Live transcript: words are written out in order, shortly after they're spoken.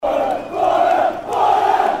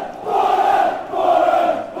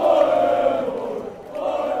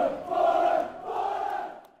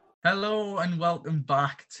Welcome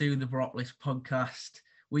back to the Boropolis Podcast.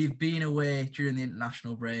 We've been away during the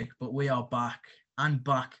international break, but we are back, and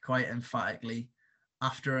back quite emphatically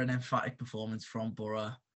after an emphatic performance from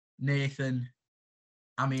Boro. Nathan,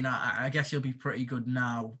 I guess you'll be pretty good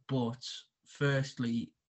now, but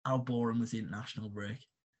firstly, how boring was the international break?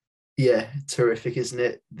 Yeah, terrific, isn't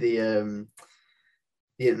it? The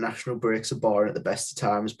international breaks are boring at the best of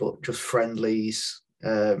times, but just friendlies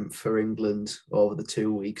for England over the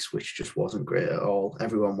 2 weeks, which just wasn't great at all.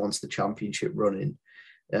 Everyone wants the championship running.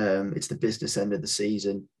 It's the business end of the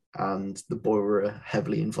season, and the Boro are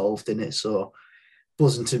heavily involved in it. So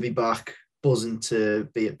buzzing to be back, buzzing to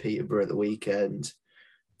be at Peterborough at the weekend,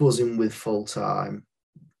 buzzing with full time,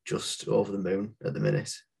 just over the moon at the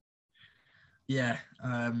minute. Yeah,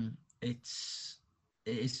 it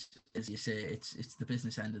is, as you say, it's the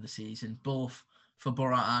business end of the season, both for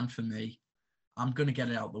Boro and for me. I'm going to get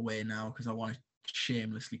it out the way now because I want to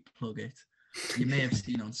shamelessly plug it. You may have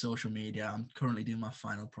seen on social media, I'm currently doing my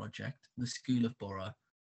final project, the School of Boro.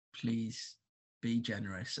 Please be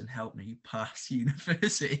generous and help me pass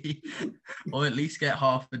university or at least get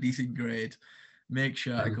half a decent grade. Make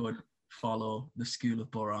sure to go and follow the School of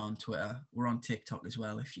Boro on Twitter. We're on TikTok as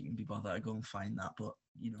well if you can be bothered to go and find that. But,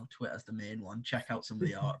 Twitter's the main one. Check out some of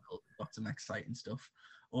the articles. Got some exciting stuff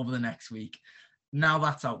over the next week. Now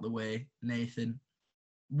that's out the way, Nathan,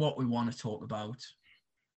 what we want to talk about,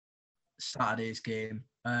 Saturday's game.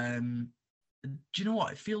 Do you know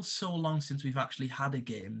what? It feels so long since we've actually had a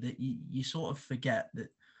game that you sort of forget that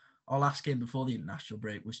our last game before the international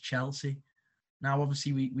break was Chelsea. Now,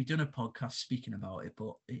 obviously, we done a podcast speaking about it,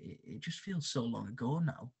 but it just feels so long ago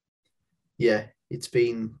now. Yeah, it's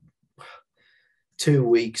been 2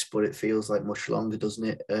 weeks, but it feels like much longer, doesn't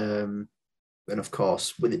it? And of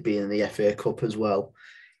course, with it being in the FA Cup as well,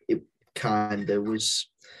 it kind of was.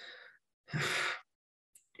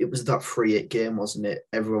 It was that 3-8 game, wasn't it?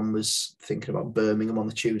 Everyone was thinking about Birmingham on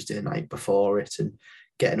the Tuesday night before it and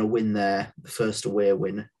getting a win there, the first away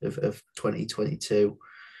win of 2022.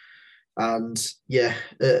 And yeah,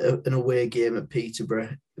 an away game at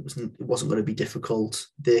Peterborough, it wasn't going to be difficult.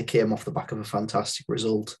 They came off the back of a fantastic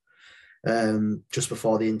result just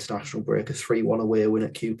before the international break, a 3-1 away win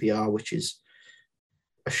at QPR, which is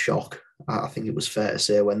a shock. I think it was fair to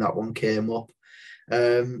say when that one came up.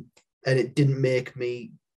 And it didn't make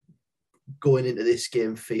me going into this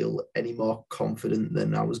game feel any more confident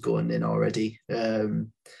than I was going in already. I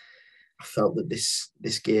felt that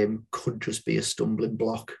this game could just be a stumbling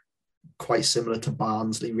block, quite similar to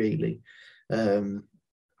Barnsley, really.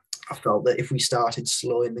 I felt that if we started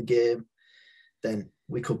slow in the game, then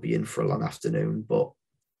we could be in for a long afternoon, but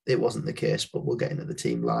it wasn't the case. But we'll get into the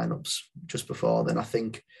team lineups just before then. I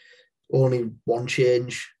think only one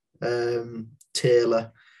change.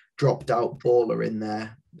 Taylor dropped out, Bowler in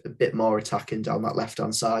there, a bit more attacking down that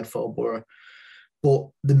left-hand side for Boro. But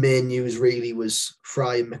the main news really was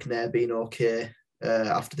Fry and McNair being okay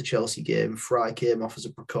after the Chelsea game. Fry came off as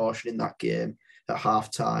a precaution in that game at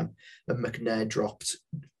half-time, and McNair dropped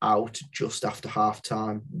out just after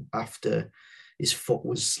half-time after his foot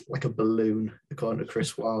was like a balloon, according to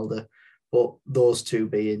Chris Wilder. But those two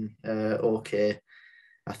being okay,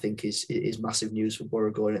 I think is massive news for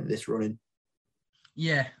Boro going into this running.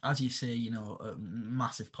 Yeah, as you say, a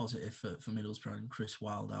massive positive for Middlesbrough and Chris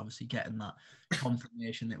Wilder, obviously getting that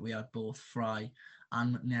confirmation that we had both Fry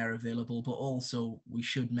and McNair available, but also we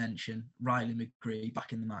should mention Riley McGree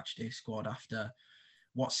back in the matchday squad after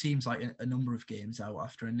what seems like a number of games out,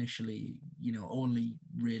 after initially, only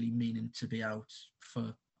really meaning to be out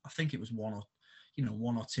for, I think it was one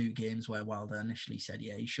or two games where Wilder initially said,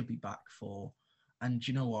 yeah, he should be back for, and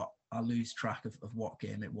you know what, I lose track of what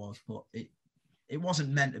game it was, but it wasn't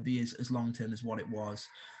meant to be as long-term as what it was.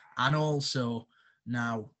 And also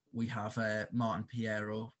now we have Martin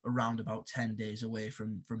Piero around about 10 days away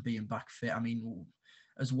from being back fit. I mean,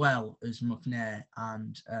 as well as McNair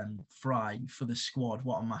and Fry for the squad,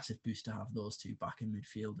 what a massive boost to have those two back in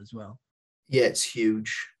midfield as well. Yeah, it's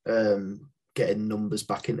huge. Getting numbers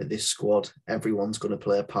back into this squad. Everyone's going to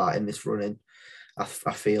play a part in this running. I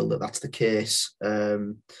feel that that's the case.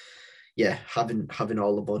 Yeah, having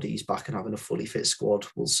all the bodies back and having a fully fit squad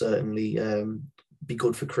will certainly be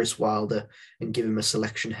good for Chris Wilder and give him a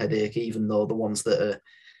selection headache, even though the ones that are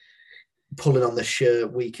pulling on the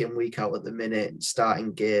shirt week in, week out at the minute,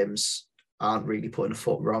 starting games, aren't really putting a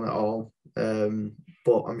foot wrong at all.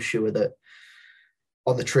 But I'm sure that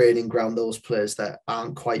on the training ground, those players that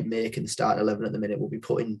aren't quite making the starting 11 at the minute will be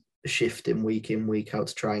putting a shift in, week out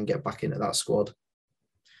to try and get back into that squad.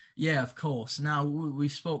 Yeah, of course. Now,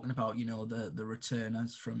 we've spoken about, the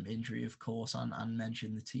returners from injury, of course, and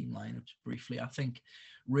mentioned the team lineups briefly. I think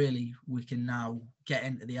really we can now get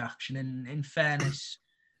into the action. And in fairness,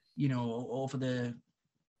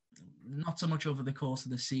 not so much over the course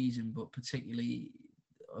of the season, but particularly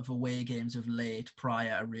of away games of late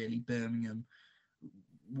prior to really Birmingham,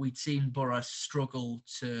 we'd seen Boro struggle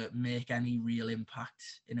to make any real impact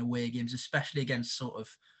in away games, especially against sort of,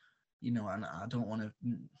 and I don't want to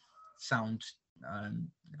sound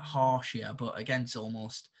harsh here, but against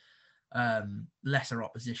almost lesser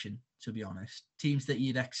opposition, to be honest. Teams that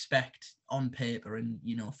you'd expect on paper, and,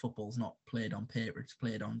 football's not played on paper, it's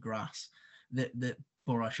played on grass, that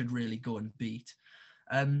Boro should really go and beat.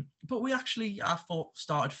 But we actually, I thought,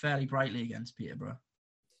 started fairly brightly against Peterborough.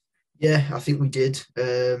 Yeah, I think we did.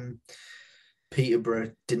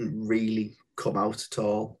 Peterborough didn't really come out at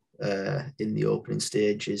all in the opening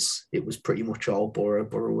stages. It was pretty much all Boro.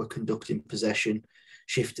 Boro were conducting possession,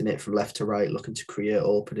 shifting it from left to right, looking to create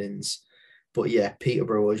openings. But yeah,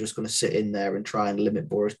 Peterborough were just going to sit in there and try and limit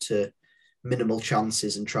Boro to minimal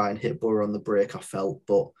chances and try and hit Boro on the break, I felt.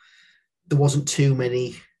 But there wasn't too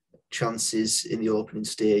many chances in the opening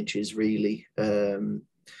stages, really.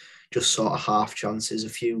 Just sort of half chances, a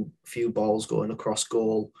few balls going across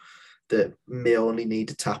goal that may only need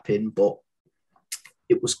to tap in, but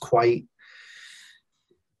it was quite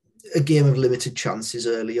a game of limited chances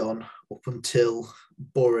early on, up until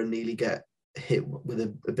Boro nearly get hit with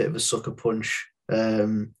a bit of a sucker punch.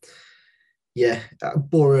 Boro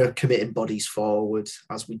committing bodies forward,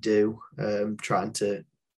 as we do, trying to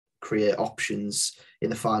create options in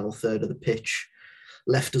the final third of the pitch,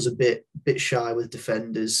 left us a bit shy with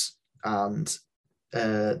defenders. And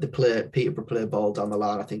Peterborough play a ball down the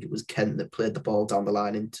line. I think it was Kent that played the ball down the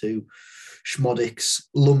line into Schmodix.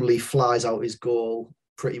 Lumley flies out his goal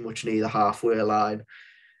pretty much near the halfway line.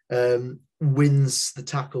 Wins the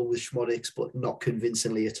tackle with Schmodix, but not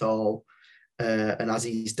convincingly at all. And as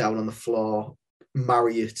he's down on the floor,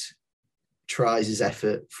 Marriott tries his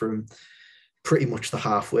effort from pretty much the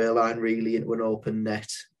halfway line, really, into an open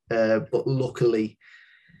net. But luckily,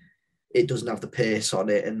 it doesn't have the pace on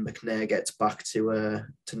it, and McNair gets back to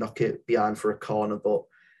knock it behind for a corner. But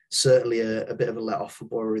certainly a bit of a let-off for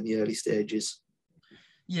Boro in the early stages.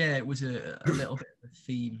 Yeah, it was a little bit of a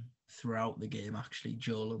theme throughout the game, actually.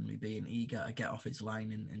 Joe Lumley being eager to get off his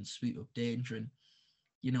line and sweep up danger. And,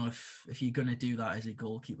 if you're going to do that as a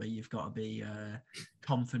goalkeeper, you've got to be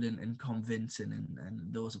confident and convincing.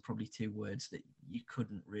 And those are probably two words that you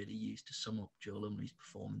couldn't really use to sum up Joe Lumley's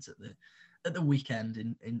performance at the weekend,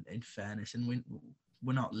 in fairness. And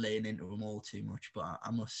we're not laying into them all too much, but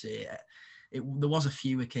I must say there was a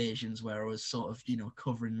few occasions where I was sort of,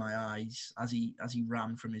 covering my eyes as he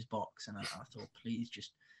ran from his box, and I thought, please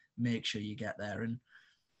just make sure you get there. And,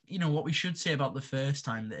 what we should say about the first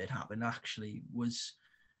time that it happened actually was,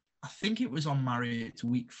 I think it was on Marriott's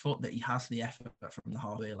weak foot that he has the effort from the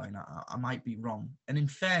halfway line. I might be wrong. And in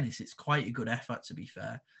fairness, it's quite a good effort, to be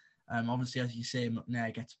fair. Obviously, as you say,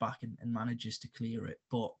 McNair gets back and manages to clear it.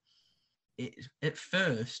 But at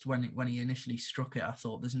first, when he initially struck it, I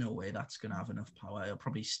thought there's no way that's going to have enough power. It'll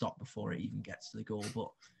probably stop before it even gets to the goal.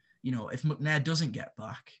 But, if McNair doesn't get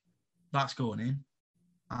back, that's going in.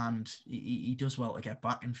 And he does well to get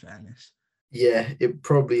back, in fairness. Yeah, it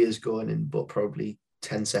probably is going in, but probably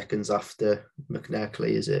 10 seconds after McNair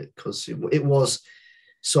clears it, because it was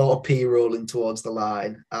sort of p-rolling towards the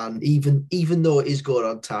line. And even though it is going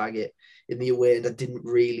on target in the away end, I didn't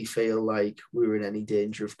really feel like we were in any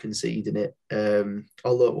danger of conceding it,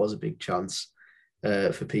 although it was a big chance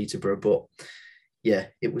for Peterborough. But yeah,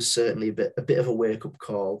 it was certainly a bit of a wake-up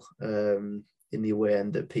call in the away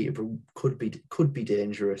end that Peterborough could be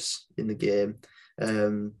dangerous in the game.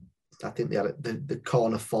 I think they had the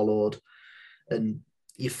corner followed, and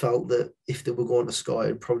you felt that if they were going to score,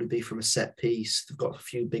 it'd probably be from a set piece. They've got a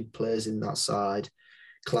few big players in that side.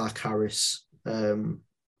 Clark Harris, one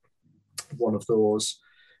of those,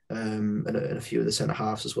 and a few of the centre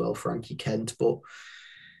halves as well, Frankie Kent. But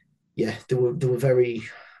yeah, they were very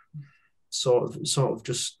sort of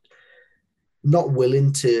just not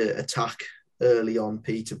willing to attack early on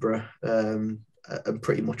Peterborough, and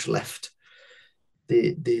pretty much left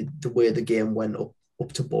the way the game went up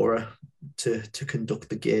to Boro to conduct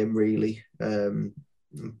the game, really. And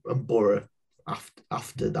Boro,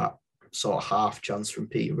 after that sort of half chance from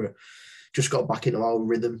Peterborough, just got back into our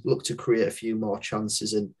rhythm, looked to create a few more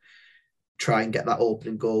chances and try and get that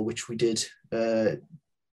opening goal, which we did.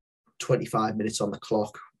 25 minutes on the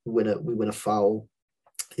clock, we win a foul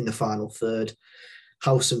in the final third.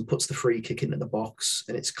 Howson puts the free kick into the box,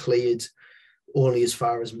 and it's cleared only as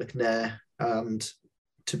far as McNair. And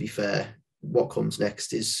to be fair, what comes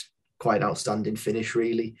next is quite an outstanding finish,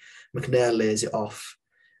 really. McNair lays it off,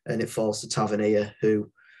 and it falls to Tavernier,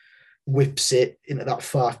 who whips it into that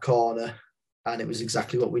far corner, and it was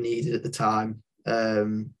exactly what we needed at the time.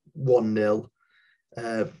 1-0,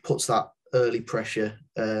 puts that early pressure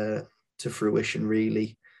to fruition,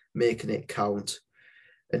 really making it count.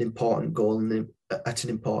 An important goal at an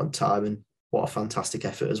important time, and what a fantastic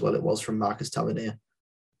effort as well it was from Marcus Tavernier.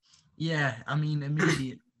 Yeah, I mean,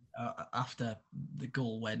 immediately after the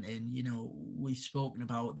goal went in, we've spoken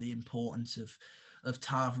about the importance of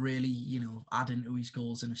Tav really, adding to his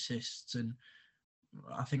goals and assists. And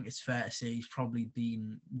I think it's fair to say he's probably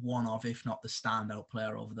been one of, if not the standout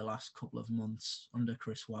player over the last couple of months under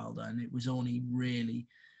Chris Wilder. And it was only really,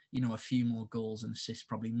 a few more goals and assists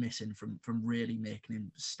probably missing from really making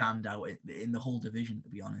him stand out in the whole division, to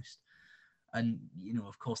be honest. And,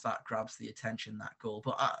 of course, that grabs the attention, that goal.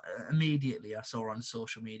 But immediately I saw on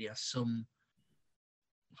social media some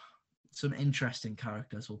interesting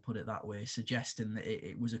characters, we'll put it that way, suggesting that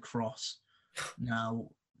it was a cross. Now,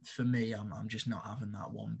 for me, I'm just not having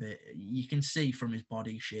that one bit. You can see from his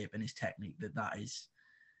body shape and his technique that is,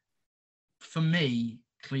 for me,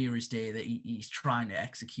 clear as day that he's trying to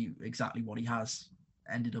execute exactly what he has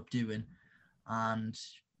ended up doing. And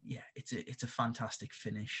yeah, it's a fantastic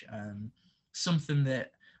finish. Something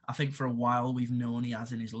that I think for a while we've known he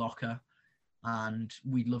has in his locker, and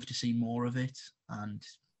we'd love to see more of it. And,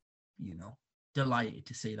 delighted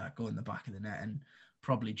to see that go in the back of the net, and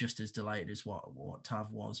probably just as delighted as what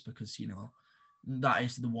Tav was, because, that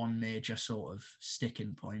is the one major sort of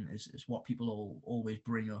sticking point is what people always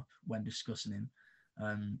bring up when discussing him.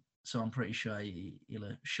 So I'm pretty sure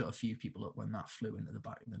he'll shut a few people up when that flew into the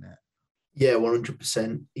back of the net. Yeah,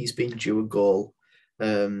 100%. He's been due a goal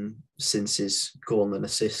since his goal and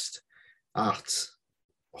assist at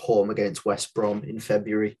home against West Brom in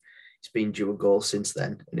February. He's been due a goal since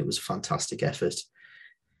then, and it was a fantastic effort.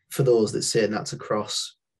 For those that say that's a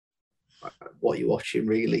cross, what you're watching,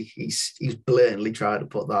 really, he's blatantly tried to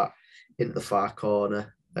put that into the far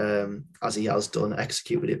corner, as he has done,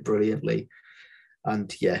 executed it brilliantly.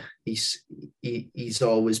 And yeah, he's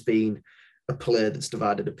always been a player that's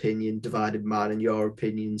divided mine and your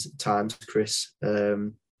opinions at times, Chris.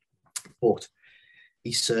 But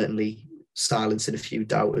he's certainly silencing a few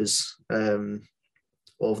doubters.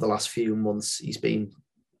 Over the last few months, he's been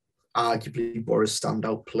arguably Boro's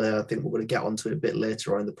standout player. I think we're going to get onto it a bit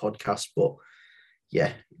later on in the podcast, but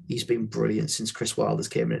yeah, he's been brilliant since Chris Wilder's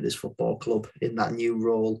came into this football club in that new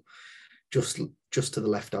role, just to the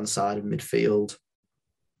left-hand side of midfield.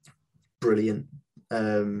 Brilliant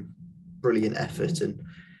effort, and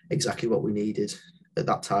exactly what we needed at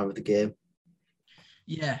that time of the game.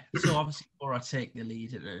 Yeah, so obviously Boro take the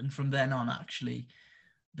lead, and from then on, actually,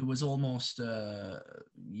 there was almost a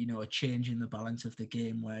change in the balance of the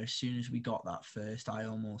game, where as soon as we got that first, I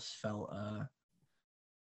almost felt,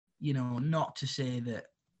 not to say that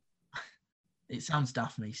it sounds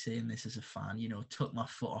daft me saying this as a fan, took my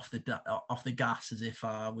foot off the gas as if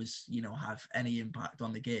I was, have any impact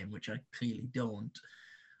on the game, which I clearly don't.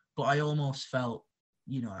 But I almost felt,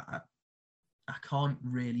 I can't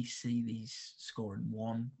really see these scoring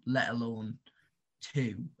one, let alone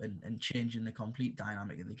two, and changing the complete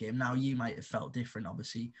dynamic of the game. Now, you might have felt different,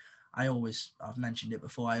 obviously. I've mentioned it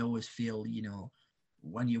before, I always feel,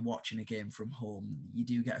 when you're watching a game from home, you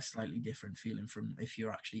do get a slightly different feeling from if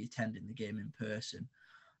you're actually attending the game in person.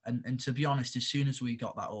 And to be honest, as soon as we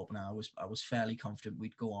got that opener, I was fairly confident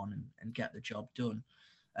we'd go on and get the job done.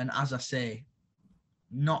 And as I say,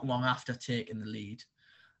 not long after taking the lead,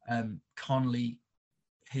 Connolly,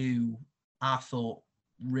 who I thought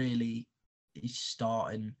really is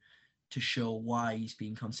starting to show why he's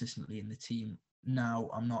been consistently in the team. Now,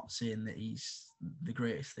 I'm not saying that he's the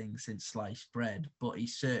greatest thing since sliced bread, but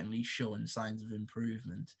he's certainly showing signs of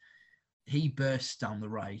improvement. He bursts down the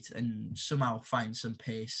right and somehow finds some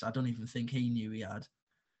pace. I don't even think he knew he had.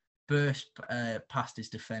 Burst past his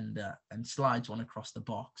defender and slides one across the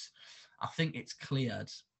box. I think it's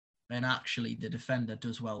cleared, and actually the defender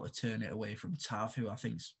does well to turn it away from Tav, who I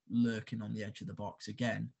think's lurking on the edge of the box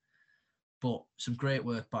again. But some great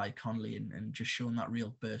work by Connolly and just showing that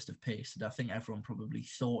real burst of pace that I think everyone probably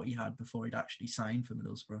thought he had before he'd actually signed for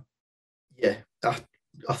Middlesbrough. Yeah,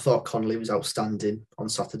 I thought Connolly was outstanding on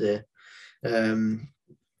Saturday.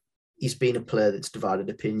 He's been a player that's divided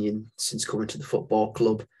opinion since coming to the football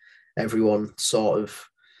club. Everyone sort of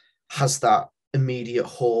has that immediate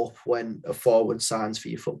hope when a forward signs for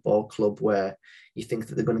your football club, where you think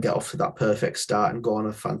that they're going to get off to that perfect start and go on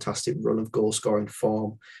a fantastic run of goal scoring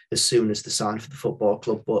form as soon as they sign for the football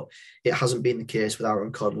club. But it hasn't been the case with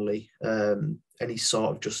Aaron Connolly, and he's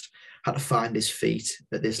sort of just had to find his feet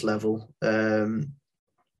at this level.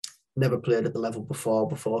 Never played at the level before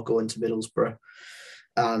going to Middlesbrough,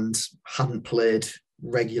 and hadn't played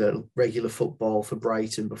regular football for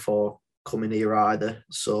Brighton before coming here either.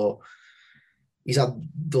 So he's had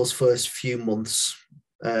those first few months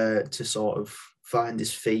to sort of find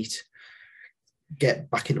his feet, get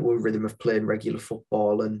back into a rhythm of playing regular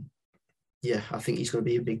football. And yeah, I think he's going to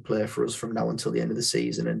be a big player for us from now until the end of the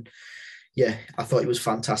season. And yeah, I thought he was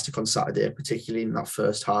fantastic on Saturday, particularly in that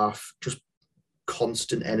first half. Just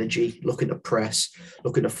constant energy, looking to press,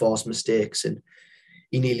 looking to force mistakes. And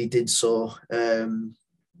he nearly did so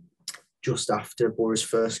just after Boro's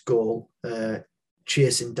first goal,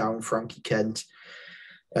 chasing down Frankie Kent,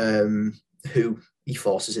 who he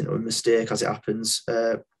forces into a mistake as it happens.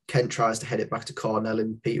 Kent tries to head it back to Cornell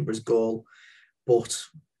in Peterborough's goal, but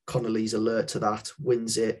Connolly's alert to that,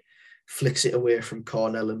 wins it, flicks it away from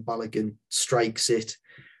Cornell, and Balogun strikes it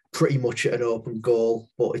pretty much at an open goal,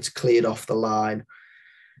 but it's cleared off the line.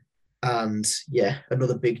 And yeah,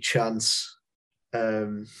 another big chance.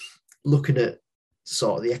 Looking at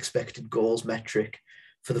sort of the expected goals metric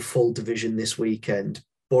for the full division this weekend,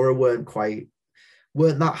 Boro weren't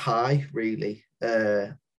that high really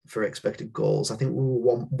for expected goals. I think we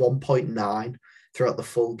were 1.9 throughout the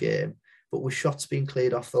full game, but with shots being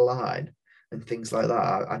cleared off the line and things like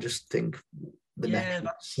that, I just think the metric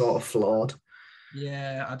is sort of flawed.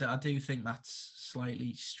 Yeah, I do think that's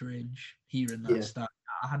slightly strange hearing that stat.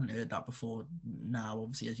 I hadn't heard that before now,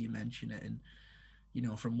 obviously, as you mention it. And, you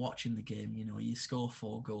know, from watching the game, you know, you score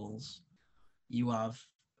 4 goals, you have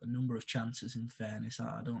a number of chances. In fairness,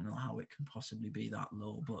 I don't know how it can possibly be that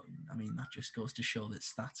low, but I mean, that just goes to show that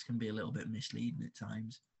stats can be a little bit misleading at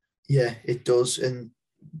times. Yeah, it does. And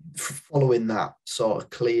following that sort of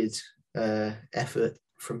cleared effort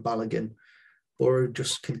from Balogun, Boro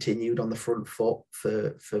just continued on the front foot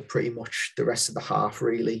for pretty much the rest of the half,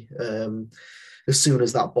 really. As soon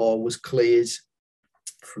as that ball was cleared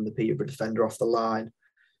from the Peterborough defender off the line,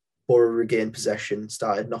 Boro regained possession,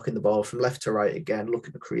 started knocking the ball from left to right again,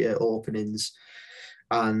 looking to create openings,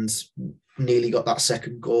 and nearly got that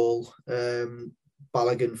second goal.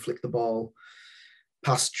 Balogun flicked the ball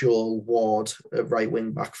past Joel Ward, at right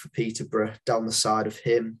wing back for Peterborough, down the side of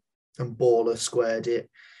him, and Bowler squared it.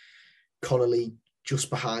 Connolly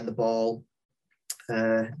just behind the ball.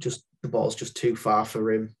 The ball's just too far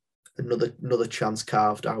for him. Another chance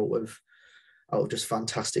carved out of just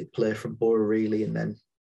fantastic play from Boro, really. And then,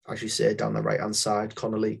 as you say, down the right-hand side,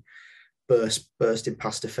 Connolly bursting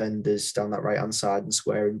past defenders down that right-hand side and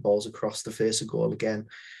squaring balls across the face of goal again.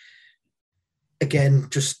 Again,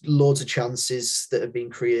 just loads of chances that have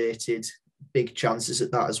been created, big chances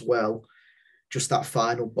at that as well. Just that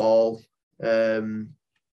final ball,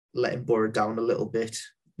 letting Boro down a little bit.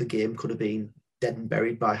 The game could have been dead and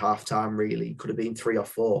buried by half-time, really. Could have been 3 or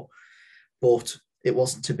 4. But it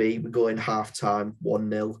wasn't to be. We go in half-time,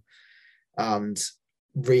 1-0. And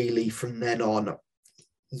really, from then on,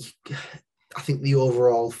 I think the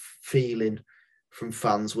overall feeling from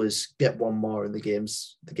fans was get one more and the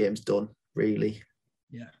game's done, really.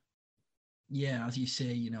 Yeah, as you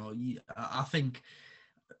say, you know, I think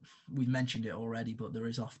we've mentioned it already, but there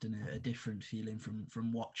is often a different feeling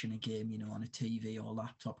from watching a game, you know, on a TV or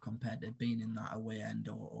laptop compared to being in that away end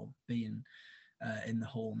or being in the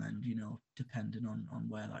home end, you know, depending on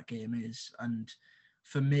where that game is. And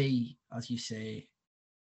for me, as you say,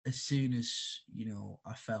 as soon as, you know,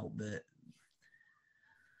 I felt that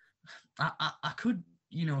I could,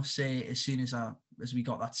 you know, say as soon as we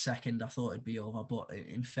got that second, I thought it'd be over. But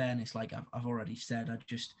in fairness, like I've already said,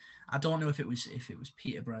 I don't know if it was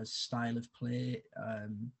Peterborough's style of play.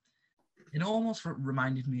 It almost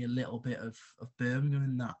reminded me a little bit of Birmingham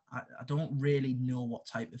in that I don't really know what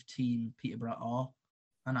type of team Peterborough are,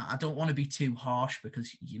 and I don't want to be too harsh because,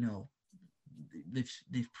 you know,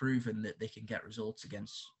 they've proven that they can get results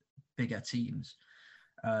against bigger teams.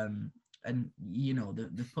 And, you know,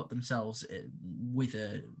 they've put themselves with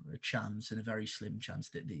a chance, and a very slim chance,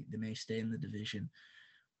 that they may stay in the division.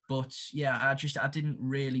 But, yeah, I didn't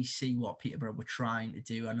really see what Peterborough were trying to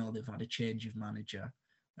do. I know they've had a change of manager,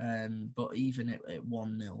 but even at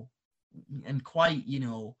 1-0, and quite, you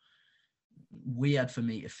know, weird for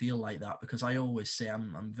me to feel like that, because I always say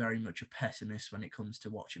I'm very much a pessimist when it comes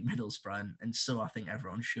to watching Middlesbrough, and so I think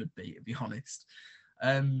everyone should be, to be honest.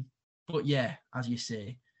 But, yeah, as you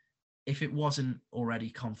say, if it wasn't already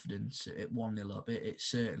confidence at 1-0 up, it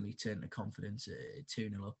certainly turned to confidence at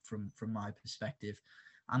 2-0 up from my perspective.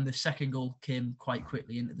 And the second goal came quite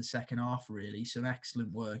quickly into the second half, really. Some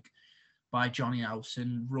excellent work by Johnny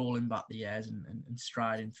Howson, rolling back the airs and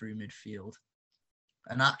striding through midfield.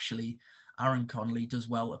 And actually, Aaron Connolly does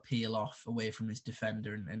well to peel off away from his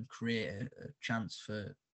defender and create a chance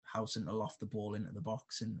for Howson to loft the ball into the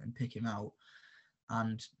box and pick him out.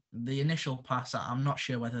 And the initial pass, I'm not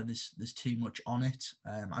sure whether there's too much on it.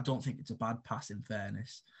 I don't think it's a bad pass, in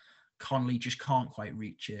fairness. Connolly just can't quite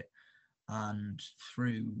reach it. And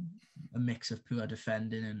through a mix of poor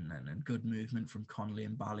defending and good movement from Connolly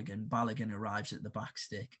and Balogun arrives at the back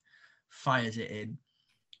stick, fires it in.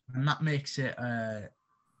 And that makes it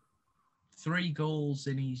 3 goals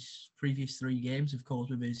in his previous 3 games, of course,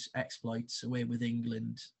 with his exploits away with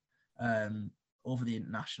England over the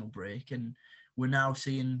international break. And we're now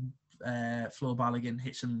seeing Flo Balogun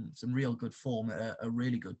hit some real good form at a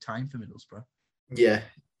really good time for Middlesbrough. Yeah,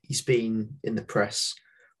 he's been in the press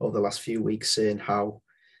over the last few weeks saying how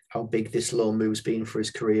big this loan move's been for his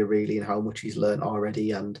career, really, and how much he's learned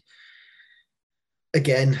already. And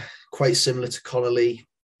again, quite similar to Connolly,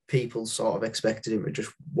 people sort of expected him to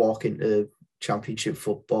just walk into Championship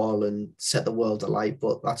football and set the world alight,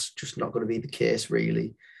 but that's just not going to be the case,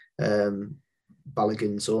 really.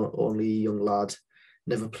 Balogun's only a young lad,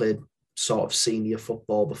 never played sort of senior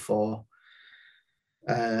football before,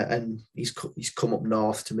 and he's come up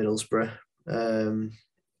north to Middlesbrough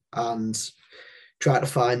and tried to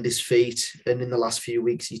find his feet. And in the last few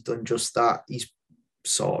weeks, he's done just that. He's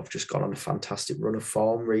sort of just gone on a fantastic run of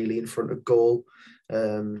form, really, in front of goal.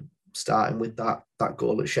 Starting with that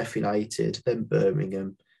goal at Sheffield United, then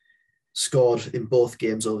Birmingham, scored in both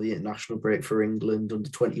games over the international break for England under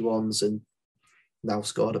 21s, and now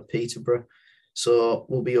scored at Peterborough. So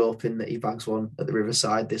we'll be hoping that he bags one at the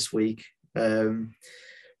Riverside this week.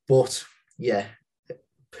 But yeah,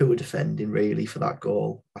 poor defending really for that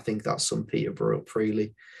goal. I think that's summed Peterborough up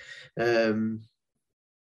really. I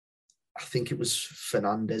think it was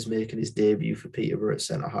Fernandez making his debut for Peterborough at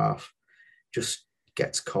centre half. Just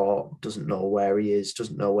gets caught, doesn't know where he is,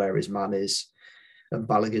 doesn't know where his man is. And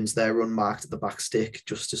Balogun's there unmarked at the back stick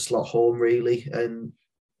just to slot home, really. And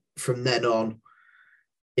from then on,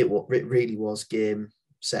 it really was game,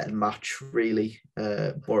 set and match, really.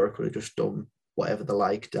 Boro could have just done whatever they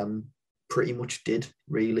liked and pretty much did,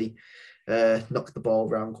 really. Knocked the ball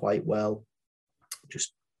around quite well.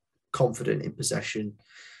 Just confident in possession,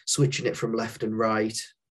 switching it from left and right.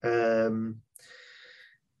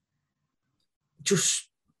 Just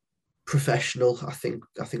professional, I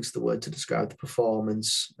think's the word to describe the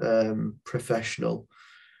performance. Professional.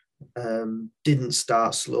 Didn't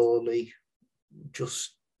start slowly,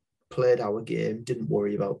 just played our game, didn't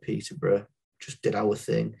worry about Peterborough, just did our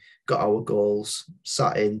thing, got our goals,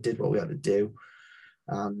 sat in, did what we had to do,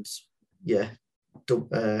 and yeah,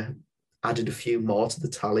 added a few more to the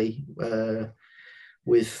tally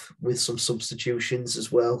with some substitutions as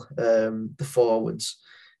well. The forwards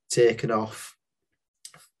taken off,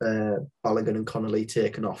 Balogun and Connolly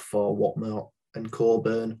taken off for Watmore and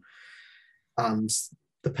Coburn, and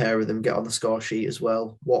the pair of them get on the score sheet as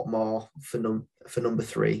well. Watmore for number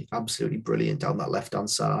 3, absolutely brilliant down that left-hand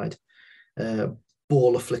side.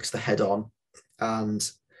 Bowler flicks the head on, and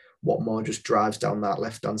Watmore just drives down that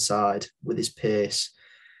left-hand side with his pace,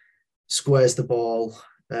 squares the ball,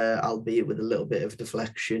 albeit with a little bit of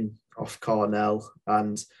deflection off Cornell,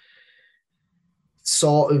 and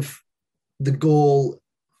sort of the goal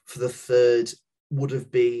for the third would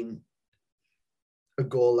have been a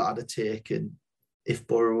goal that I'd have taken if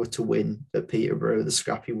Boro were to win at Peterborough, the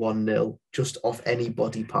scrappy 1-0, just off any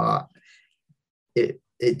body part.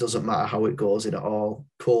 It doesn't matter how it goes in at all.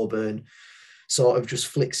 Coburn sort of just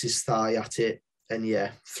flicks his thigh at it, and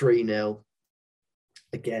yeah, 3-0.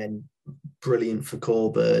 Again, brilliant for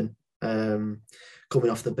Coburn, coming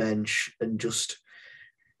off the bench and just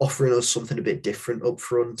offering us something a bit different up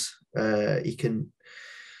front. He can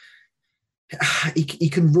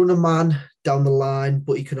run a man down the line,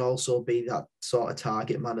 but he can also be that sort of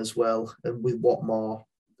target man as well. And with Watmore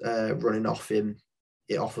running off him,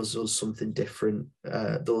 it offers us something different.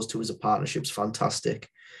 Those two as a partnership's fantastic.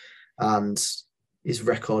 And his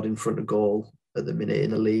record in front of goal at the minute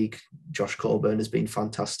in the league, Josh Coburn, has been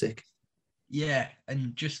fantastic. Yeah,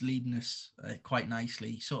 and just leading us quite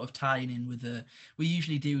nicely, sort of tying in with we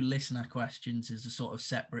usually do listener questions as a sort of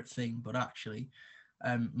separate thing, but actually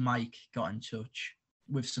Mike got in touch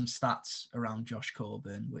with some stats around Josh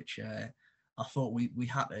Coburn, which I thought we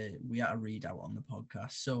had to read out on the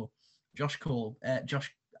podcast. So Josh, I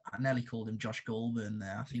nearly called him Josh Goulburn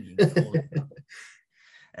there. I think you can call him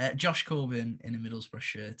that. Josh Coburn in a Middlesbrough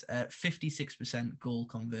shirt, 56% goal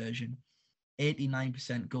conversion,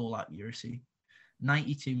 89% goal accuracy,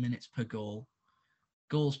 92 minutes per goal,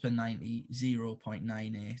 goals per 90,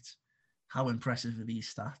 0.98. How impressive are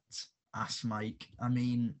these stats? Asked Mike. I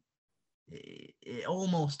mean, it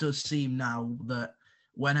almost does seem now that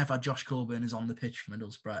whenever Josh Coburn is on the pitch for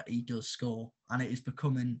Middlesbrough, he does score, and it is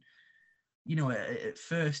becoming at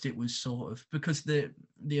first it was sort of because the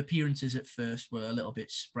appearances at first were a little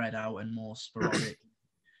bit spread out and more sporadic.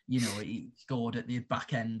 He scored at the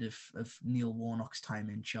back end of Neil Warnock's time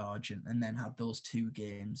in charge and then had those 2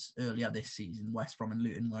 games earlier this season, West Brom and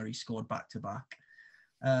Luton, where he scored back-to-back.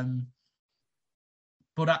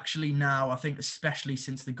 But actually now, I think especially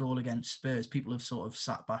since the goal against Spurs, people have sort of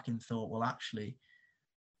sat back and thought, well, actually,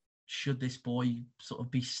 should this boy sort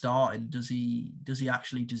of be starting? Does he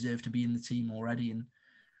actually deserve to be in the team already? And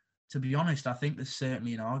to be honest, I think there's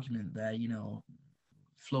certainly an argument there.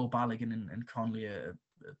 Flo Balogun and Connolly are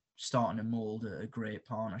starting to mould a great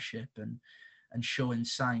partnership and showing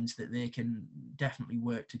signs that they can definitely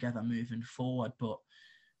work together moving forward. But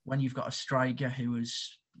when you've got a striker who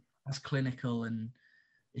is as clinical and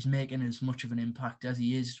is making as much of an impact as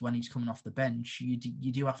he is when he's coming off the bench, you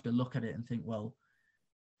do have to look at it and think, well,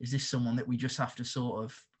 is this someone that we just have to sort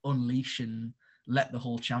of unleash and let the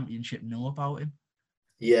whole championship know about him?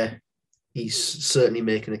 Yeah, he's certainly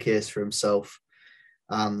making a case for himself.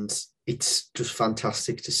 And it's just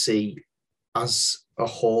fantastic to see as a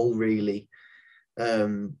whole, really.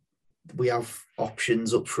 We have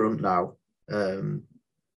options up front now.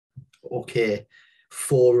 Okay,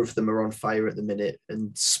 4 of them are on fire at the minute,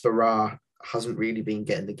 and Sparrow hasn't really been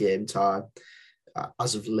getting the game time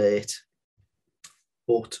as of late.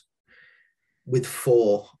 But with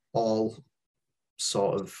 4 all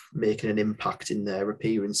sort of making an impact in their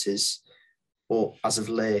appearances, or as of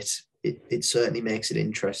late, it certainly makes it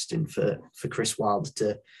interesting for Chris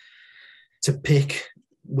Wilder to pick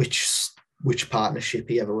which partnership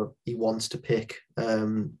he wants to pick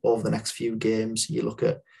over the next few games. You look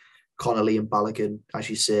at Connolly and Balogun, as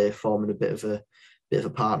you say, forming a bit of a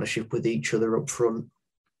partnership with each other up front.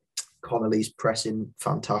 Connolly's pressing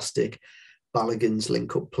fantastic. Balogun's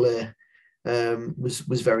link-up play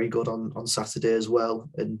was very good on Saturday as well.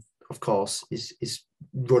 And of course, his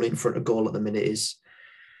run in front of goal at the minute is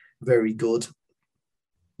very good.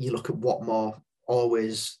 You look at Watmore,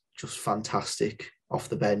 always just fantastic off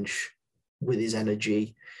the bench with his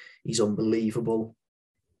energy. He's unbelievable.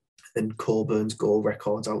 And Coburn's goal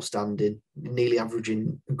record's outstanding. Nearly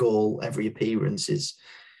averaging a goal every appearance is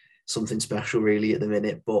something special really at the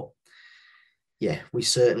minute. But yeah, we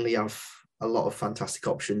certainly have a lot of fantastic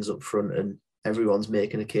options up front and everyone's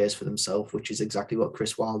making a case for themselves, which is exactly what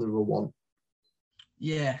Chris Wilder will want.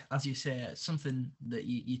 Yeah, as you say, something that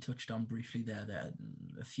you touched on briefly there that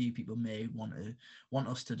a few people may want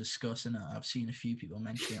us to discuss, and I've seen a few people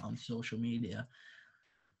mention it on social media.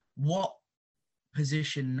 What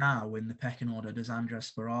position now in the pecking order does Andres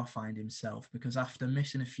Sparrow find himself? Because after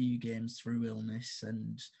missing a few games through illness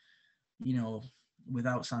and,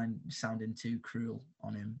 without sounding too cruel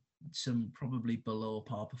on him, some probably below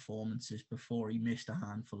par performances before he missed a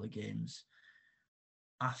handful of games,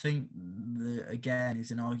 I think again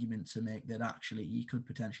is an argument to make that actually he could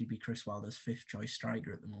potentially be Chris Wilder's 5th choice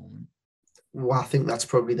striker at the moment. Well, I think that's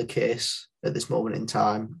probably the case at this moment in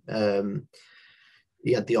time.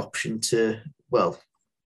 He had the option to,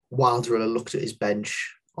 Wilder looked at his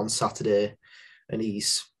bench on Saturday and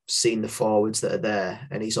he's seen the forwards that are there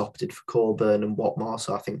and he's opted for Coburn and Watmore.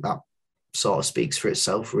 So I think that sort of speaks for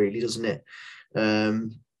itself really, doesn't it?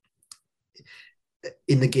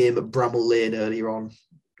 In the game at Bramall Lane earlier on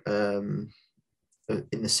in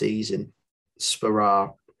the season,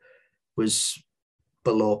 Sparrow was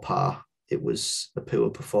below par. It was a poor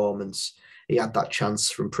performance. He had that chance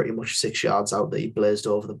from pretty much 6 yards out that he blazed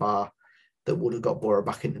over the bar that would have got Boro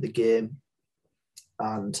back into the game.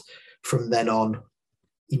 And from then on,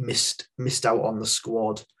 he missed out on the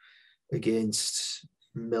squad against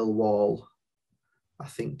Millwall. I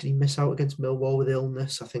think, did he miss out against Millwall with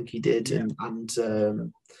illness? I think he did. Yeah.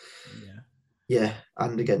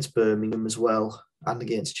 And against Birmingham as well, and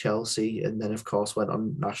against Chelsea, and then of course went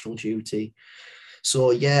on national duty.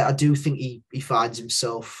 So yeah, I do think he finds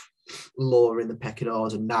himself lower in the pecking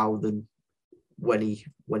order now than when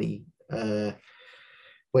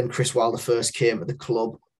Chris Wilder first came at the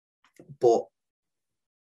club. But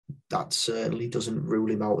that certainly doesn't rule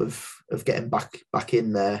him out of getting back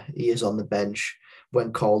in there. He is on the bench.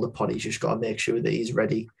 When called upon, he's just got to make sure that he's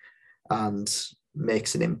ready and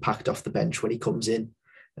makes an impact off the bench when he comes in.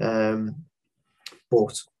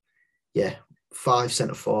 But yeah, 5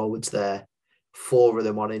 centre forwards there, 4 of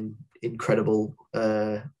them on incredible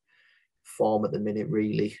form at the minute,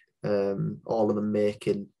 really. All of them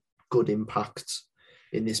making good impacts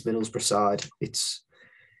in this Middlesbrough side. It's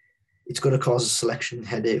going to cause a selection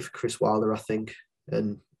headache for Chris Wilder, I think.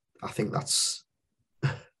 And I think that's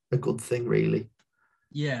a good thing, really.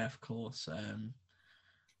 Yeah, of course. I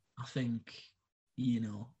think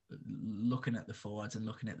looking at the forwards and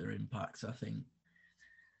looking at their impacts, I think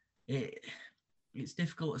it's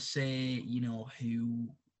difficult to say, who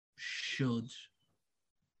should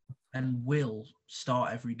and will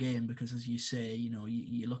start every game, because as you say,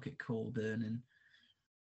 you look at Coburn, and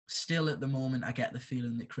still at the moment I get the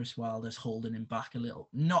feeling that Chris Wilder's holding him back a little,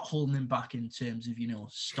 not holding him back in terms of,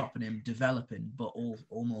 stopping him developing, but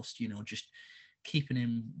almost, just keeping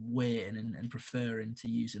him waiting and preferring to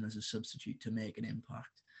use him as a substitute to make an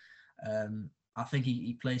impact. I think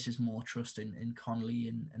he places more trust in Connolly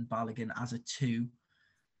and Balogun as a two.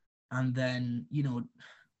 And then,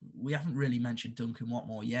 we haven't really mentioned Duncan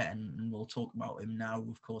Watmore yet, and we'll talk about him now.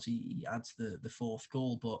 Of course, he adds the fourth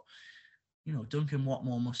goal, but, Duncan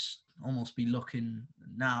Watmore must almost be looking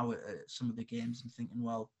now at some of the games and thinking,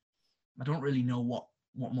 well, I don't really know what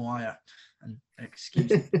more I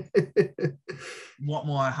what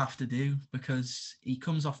more I have to do, because he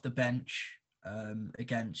comes off the bench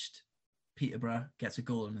against Peterborough, gets a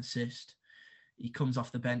goal and assist. He comes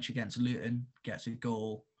off the bench against Luton, gets a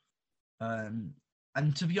goal. And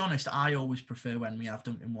to be honest, I always prefer when we have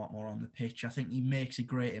Duncan Watmore on the pitch. I think he makes a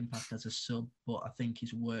great impact as a sub, but I think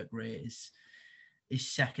his work rate is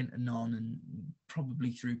second to none, and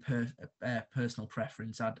probably through personal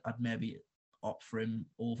preference, I'd maybe opt for him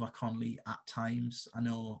over Connolly at times. I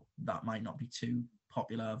know that might not be too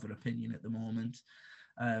popular of an opinion at the moment.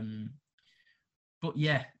 But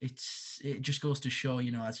yeah, it just goes to show,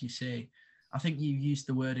 as you say, I think you used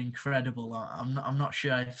the word incredible. I'm not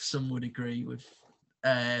sure if some would agree with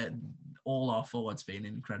all our forwards being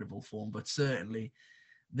in incredible form, but certainly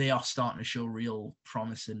they are starting to show real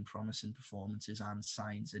promising performances and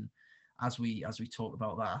signs. And as we talk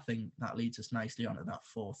about that, I think that leads us nicely onto that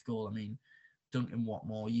fourth goal. I mean, Duncan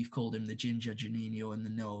Watmore, you've called him the Ginger Juninho in the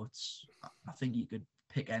notes. I think you could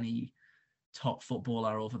pick any top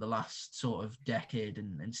footballer over the last sort of decade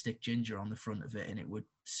and stick Ginger on the front of it, and it would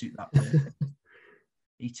suit that perfect.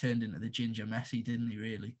 He turned into the Ginger Messi, didn't he,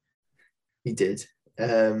 really? He did.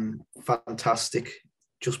 Fantastic.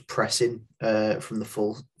 Just pressing from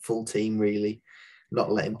the full team, really.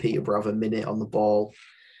 Not letting Peterborough have a minute on the ball.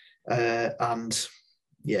 And,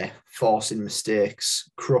 yeah, forcing mistakes.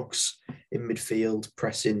 Crooks in midfield,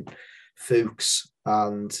 pressing Fuchs.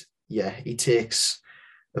 And, yeah, he takes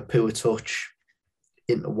a poor touch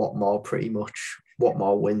into Watmore pretty much.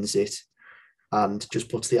 Watmore wins it and just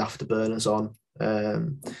puts the afterburners on.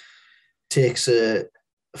 Takes a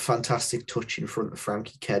fantastic touch in front of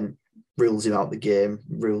Frankie Kent, rules him out the game,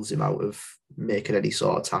 rules him out of making any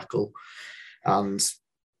sort of tackle, and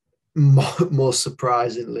most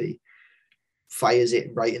surprisingly, fires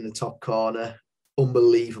it right in the top corner.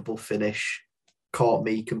 Unbelievable finish. Caught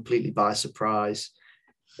me completely by surprise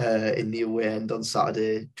in the away end on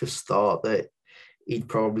Saturday. Just thought that he'd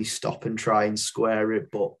probably stop and try and square it,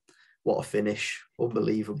 but what a finish.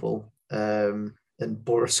 Unbelievable. And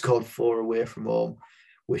Boro scored 4 away from home,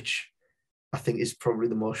 which I think is probably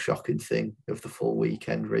the most shocking thing of the full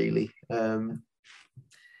weekend, really.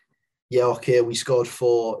 Yeah, okay, we scored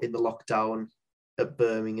 4 in the lockdown at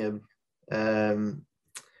Birmingham,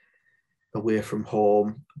 away from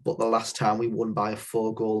home. But the last time we won by a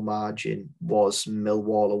 4-goal margin was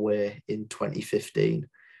Millwall away in 2015,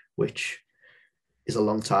 which is a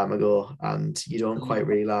long time ago, and you don't quite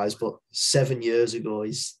realise, but 7 years ago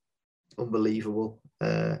is unbelievable.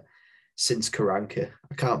 Since Karanka.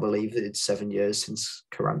 I can't believe that it's 7 years since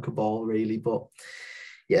Karanka ball, really. But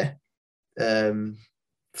yeah,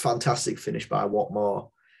 fantastic finish by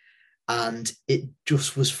Watmore. And it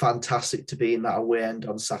just was fantastic to be in that away end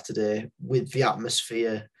on Saturday with the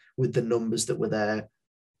atmosphere, with the numbers that were there.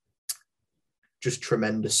 Just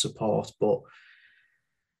tremendous support. But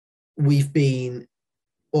we've been,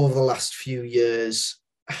 over the last few years,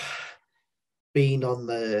 been on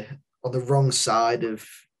the wrong side of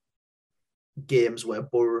games where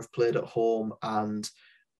Boro have played at home and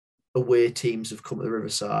away teams have come to the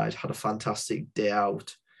Riverside, had a fantastic day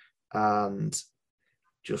out, and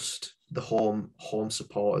just the home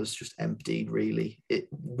supporters just emptied, really.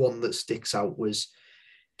 One that sticks out was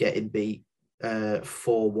getting beat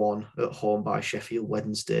 4-1 at home by Sheffield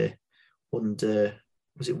Wednesday under,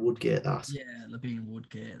 was it Woodgate that? Yeah, Labine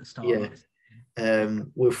Woodgate at the start. Yeah.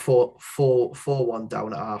 We were 4-1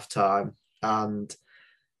 down at half time, and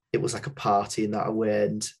it was like a party in that away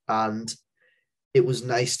end, and it was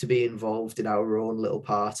nice to be involved in our own little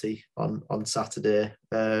party on Saturday.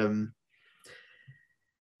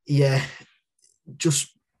 Yeah, just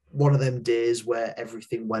one of them days where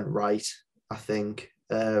everything went right, I think.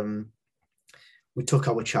 We took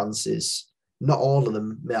our chances. Not all of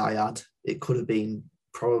them, may I add. It could have been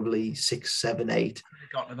probably 6, 7, 8.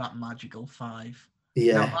 got to that magical 5. Now,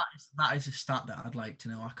 Yeah, that is a stat that I'd like to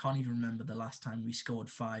know. I can't even remember the last time we scored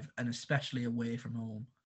 5, and especially away from home.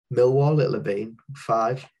 Millwall, it'll have been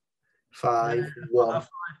 5, A 1.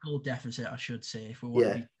 5-goal deficit, I should say, if we want to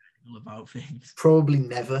Yeah, be technical about things. probably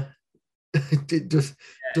never. It just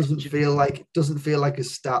Yeah, doesn't feel like a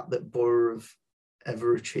stat that Boro have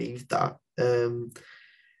ever achieved that. 5.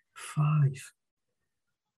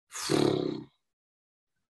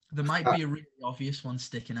 there might be a really obvious one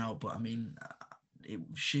sticking out, but I mean,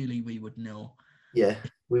 surely we would know. Yeah,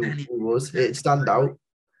 we was. It stand out.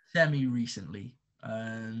 Semi-recently,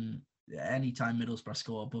 anytime Middlesbrough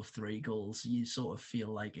score above 3 goals, you sort of feel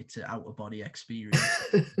like it's an out-of-body experience.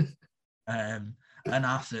 And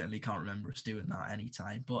I certainly can't remember us doing that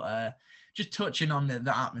anytime. But just touching on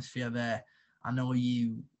the atmosphere there, I know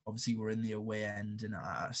you obviously were in the away end, and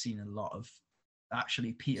I've seen a lot of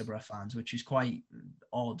actually Peterborough fans, which is quite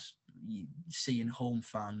odd, seeing home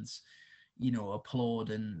fans, applaud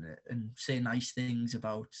and say nice things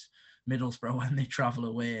about Middlesbrough when they travel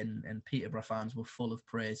away, and Peterborough fans were full of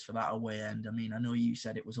praise for that away end. I mean, I know you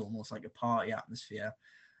said it was almost like a party atmosphere.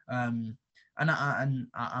 And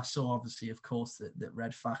I saw, obviously, of course, that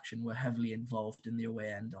Red Faction were heavily involved in the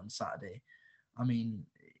away end on Saturday. I mean,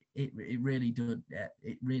 it really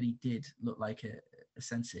did look like a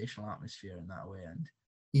sensational atmosphere in that away end.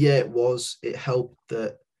 Yeah, it was. It helped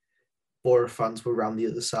that Boro fans were around the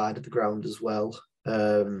other side of the ground as well.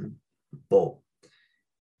 But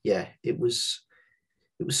yeah, it was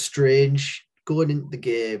strange going into the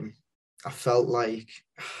game. I felt like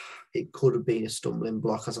it could have been a stumbling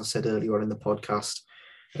block, as I said earlier on in the podcast.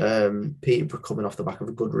 Peterborough coming off the back of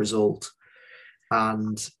a good result,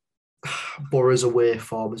 and Boro's away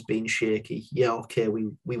form has been shaky. Yeah, okay, we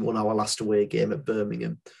won our last away game at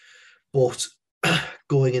Birmingham, but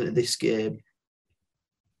going into this game,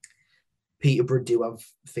 Peterborough do have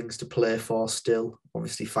things to play for still,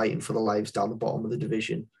 obviously fighting for the lives down the bottom of the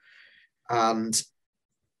division. And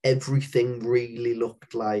everything really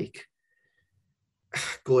looked like,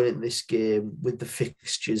 going into this game with the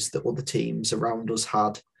fixtures that other teams around us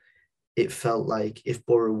had, it felt like if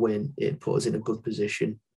Boro win, it put us in a good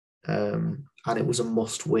position. And it was a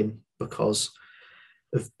must win because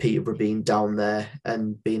of Peterborough being down there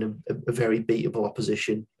and being a very beatable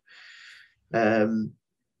opposition.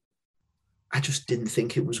 I just didn't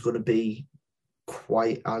think it was going to be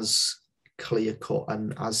quite as clear cut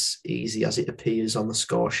and as easy as it appears on the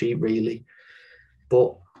score sheet, really.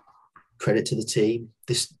 But credit to the team.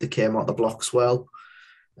 They came out the blocks well.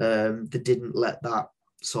 They didn't let that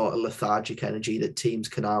sort of lethargic energy that teams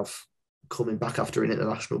can have coming back after an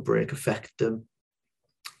international break affect them.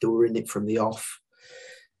 They were in it from the off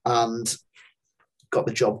and got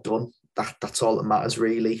the job done. That's all that matters,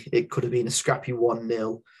 really. It could have been a scrappy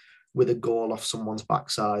 1-0 with a goal off someone's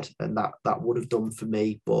backside, and that would have done for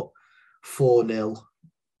me. But 4-0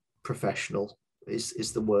 professional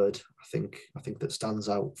is the word I think that stands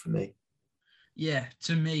out for me. Yeah,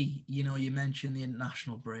 to me, you mentioned the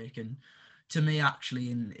international break, and to me, actually,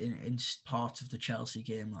 in part of the Chelsea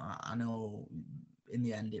game, I know in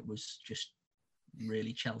the end it was just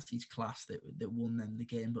really Chelsea's class that won them the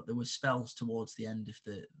game, but there were spells towards the end of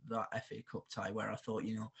that FA Cup tie where I thought,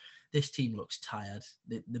 this team looks tired.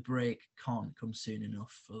 The break can't come soon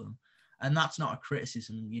enough for them, and that's not a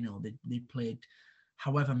criticism. They played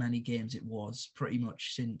however many games it was, pretty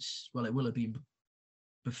much since, well, it will have been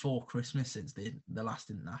before Christmas since the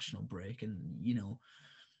last international break, and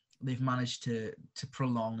they've managed to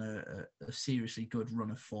prolong a seriously good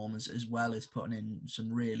run of form as well as putting in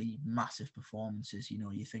some really massive performances.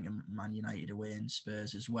 You think of Man United away and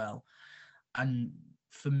Spurs as well. And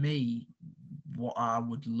for me, what I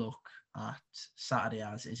would look at Saturday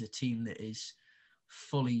as is a team that is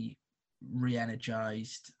fully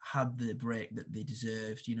re-energized, had the break that they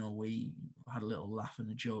deserved. We had a little laugh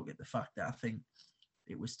and a joke at the fact that I think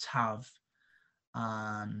it was Tav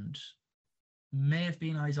and may have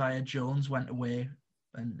been Isaiah Jones went away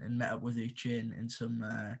and met up with Uche in some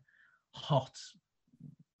hot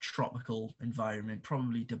tropical environment,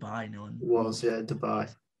 probably Dubai.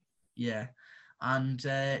 Dubai. Yeah. And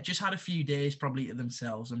just had a few days probably to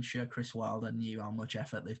themselves. I'm sure Chris Wilder knew how much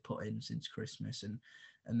effort they've put in since Christmas and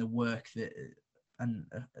the work that and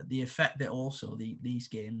the effect that also these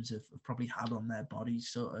games have probably had on their bodies.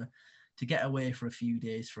 So to get away for a few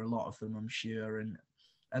days for a lot of them, I'm sure,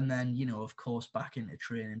 and then, of course, back into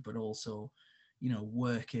training, but also,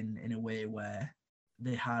 working in a way where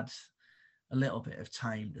they had a little bit of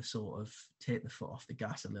time to sort of take the foot off the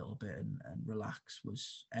gas a little bit and relax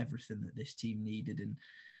was everything that this team needed. And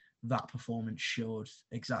that performance showed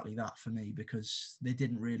exactly that for me, because they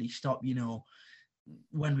didn't really stop.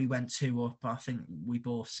 when we went 2 up, I think we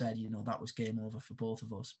both said, that was game over for both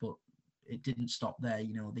of us, but it didn't stop there.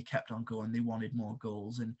 They kept on going. They wanted more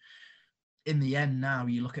goals. And in the end now,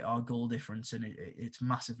 you look at our goal difference and it's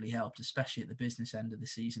massively helped, especially at the business end of the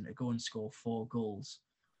season, to go and score 4 goals.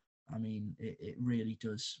 I mean, it really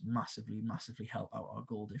does massively, massively help out our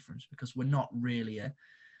goal difference, because we're not really a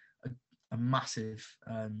massive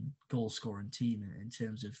goal scoring team in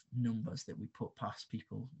terms of numbers that we put past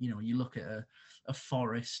people. You look at a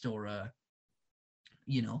Forest or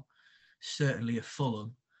certainly a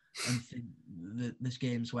Fulham, and think that there's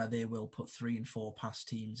games where they will put 3 and 4 past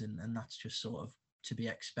teams, and that's just sort of to be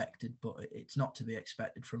expected, but it's not to be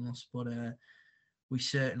expected from us. But we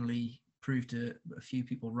certainly proved a few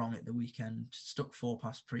people wrong at the weekend, stuck 4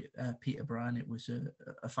 past Peterborough, and it was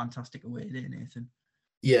a fantastic away day, Nathan.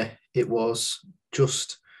 Yeah, it was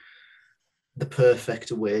just the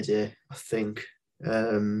perfect away day, I think.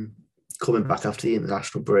 Coming back after the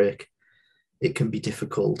international break, it can be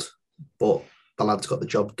difficult, but the lads got the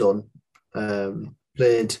job done.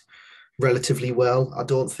 Played relatively well. I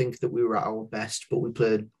don't think that we were at our best, but we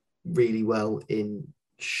played really well in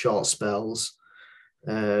short spells.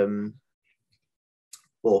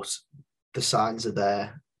 But the signs are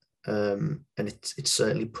there, and it's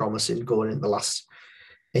certainly promising going in the last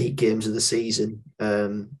 8 games of the season.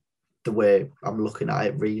 The way I'm looking at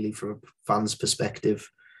it, really, from a fan's perspective,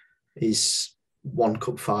 is 1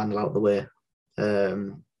 cup final out the way,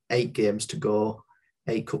 8 games to go,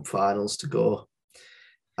 8 cup finals to go,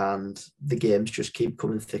 and the games just keep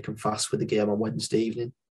coming thick and fast with the game on Wednesday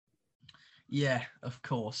evening. Yeah, of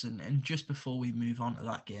course. And just before we move on to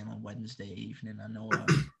that game on Wednesday evening, I know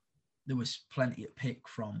there was plenty to pick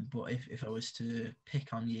from, but if I was to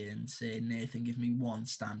pick on you and say, Nathan, give me one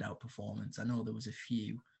standout performance, I know there was a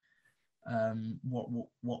few.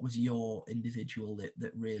 What was your individual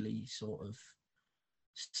that really sort of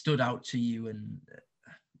stood out to you? And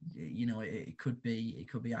it could be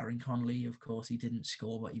Aaron Connolly. Of course, he didn't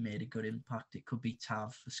score, but he made a good impact. It could be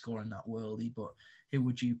Tav for scoring that worldie. But who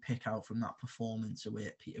would you pick out from that performance away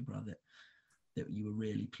at Peterborough that you were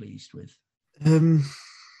really pleased with?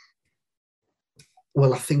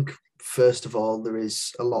 Well, I think first of all, there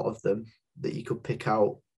is a lot of them that you could pick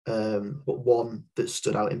out, but one that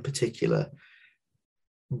stood out in particular,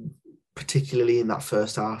 particularly in that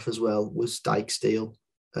first half as well, was Dijksteel.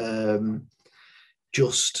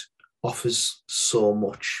 Just offers so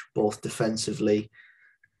much, both defensively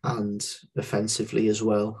and offensively as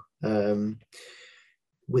well.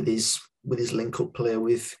 With his link-up play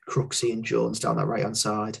with Crooksy and Jones down that right-hand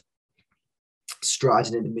side,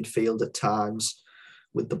 striding into midfield at times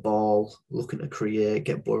with the ball, looking to create,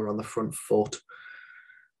 get Boro on the front foot.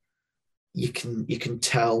 You can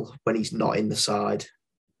tell when he's not in the side,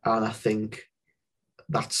 and I think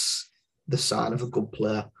that's the sign of a good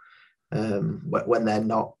player. When they're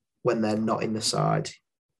not in the side,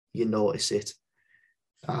 you notice it,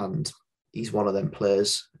 and he's one of them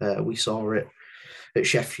players. We saw it at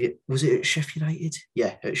Sheffield. Was it at Sheffield United?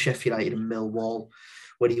 Yeah, at Sheffield United and Millwall,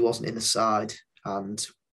 when he wasn't in the side, and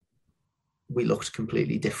we looked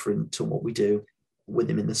completely different to what we do with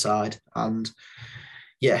him in the side. And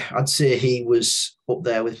yeah, I'd say he was up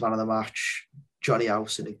there with man of the match. Johnny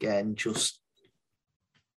Howson again, just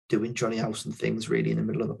doing Johnny Howson things really in the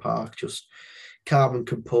middle of the park, just calm and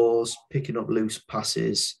composed, picking up loose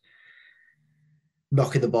passes,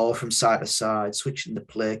 knocking the ball from side to side, switching the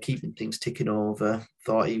play, keeping things ticking over.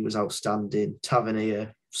 Thought he was outstanding.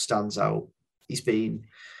 Tavernier stands out. He's been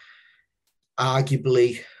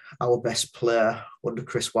arguably our best player under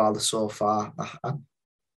Chris Wilder so far.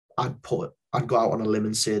 I'd go out on a limb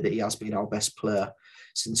and say that he has been our best player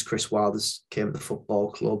since Chris Wilder's came to the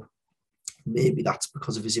football club. Maybe that's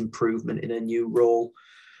because of his improvement in a new role,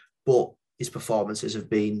 but his performances have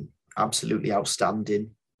been absolutely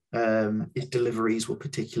outstanding. His deliveries were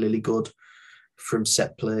particularly good from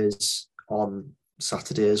set plays on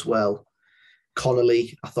Saturday as well.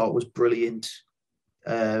 Connolly, I thought, was brilliant.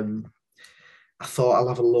 I thought I'll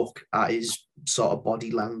have a look at his sort of body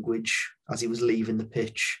language as he was leaving the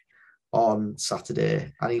pitch on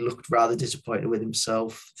Saturday, and he looked rather disappointed with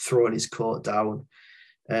himself, throwing his coat down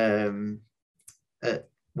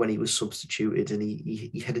when he was substituted, and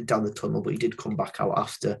he headed down the tunnel, but he did come back out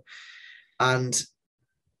after. And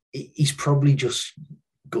he's probably just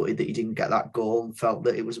gutted that he didn't get that goal and felt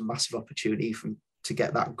that it was a massive opportunity for him to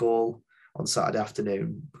get that goal on Saturday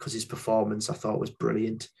afternoon, because his performance, I thought, was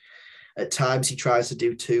brilliant. At times he tries to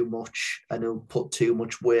do too much and he'll put too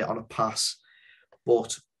much weight on a pass,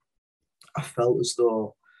 but I felt as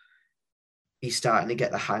though he's starting to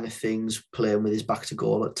get the hang of things, playing with his back to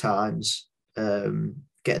goal at times,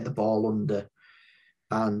 getting the ball under.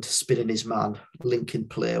 and spinning his man, linking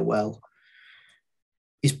play well.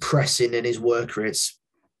 His pressing and his work rate's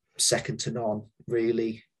second to none,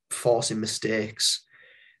 really. Forcing mistakes,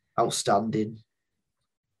 outstanding.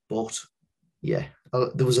 But yeah,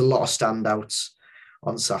 there was a lot of standouts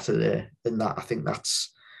on Saturday, and I think that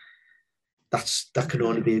can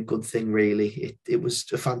only be a good thing, really. It was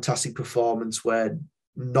a fantastic performance where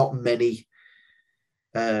not many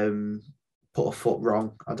put a foot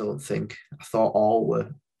wrong, I don't think. I thought all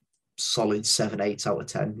were solid 7, 8 out of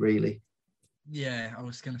 10, really. Yeah, I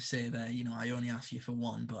was going to say there, I only asked you for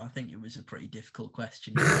one, but I think it was a pretty difficult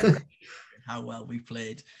question. How well we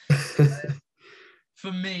played.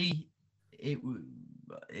 For me,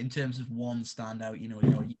 in terms of one standout, you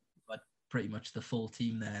had pretty much the full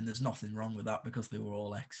team there, and there's nothing wrong with that because they were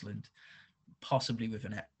all excellent. Possibly with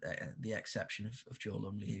the exception of Joe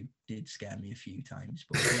Lumley, who did scare me a few times.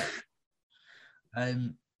 But yeah,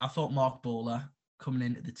 I thought Mark Bowler coming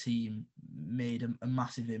into the team made a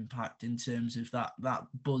massive impact in terms of that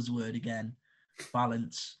buzzword again,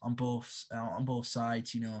 balance on both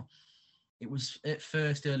sides. It was at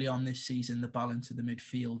first early on this season the balance of the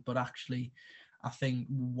midfield, but actually, I think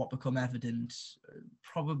what became evident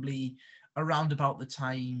probably around about the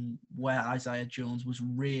time where Isaiah Jones was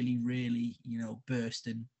really, really,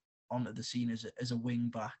 bursting onto the scene as a wing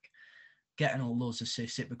back, getting all those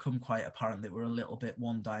assists, it became quite apparent that we're a little bit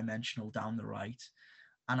one-dimensional down the right.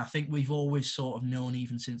 And I think we've always sort of known,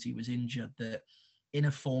 even since he was injured, that in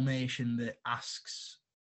a formation that asks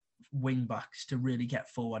wing backs to really get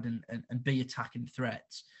forward and be attacking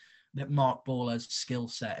threats, that Mark Bowler's skill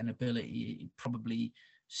set and ability probably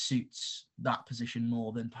suits that position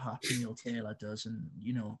more than perhaps Neil Taylor does. And,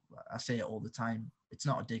 I say it all the time, it's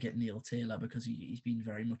not a dig at Neil Taylor because he's been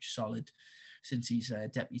very much solid since he's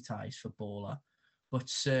deputised for Bowler. But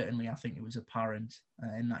certainly I think it was apparent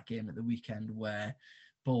in that game at the weekend where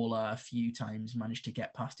Bowler a few times managed to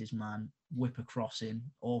get past his man, whip a cross in,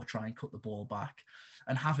 or try and cut the ball back.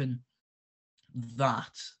 And having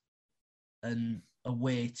that and a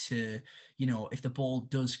way to, if the ball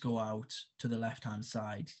does go out to the left-hand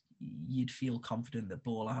side, you'd feel confident that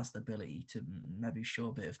Bowler has the ability to maybe show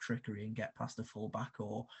a bit of trickery and get past the full-back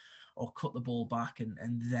or cut the ball back and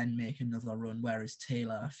then make another run. Whereas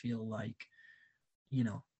Taylor, I feel like,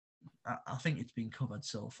 I think it's been covered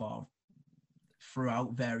so far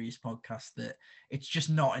throughout various podcasts that it's just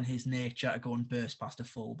not in his nature to go and burst past a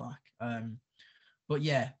full-back. But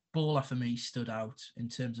yeah, Bowler for me stood out in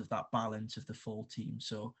terms of that balance of the full team.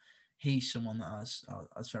 So he's someone that I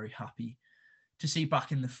was very happy to see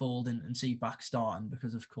back in the fold and see back starting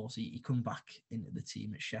because, of course, he come back into the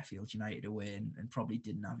team at Sheffield United away and probably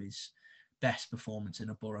didn't have his best performance in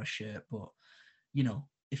a Boro shirt. But,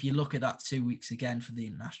 if you look at that 2 weeks again for the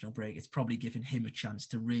international break, it's probably given him a chance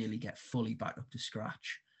to really get fully back up to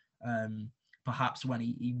scratch, perhaps when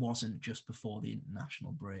he wasn't just before the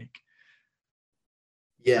international break.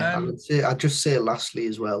 Yeah, I'd just say lastly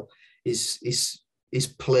as well, his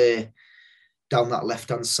play down that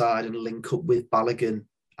left-hand side and link up with Balogun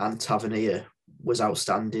and Tavernier was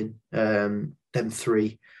outstanding. Them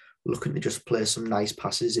three looking to just play some nice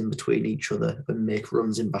passes in between each other and make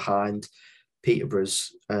runs in behind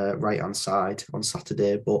Peterborough's right-hand side on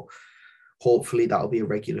Saturday. But hopefully that'll be a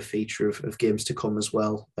regular feature of games to come as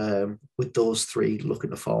well, with those three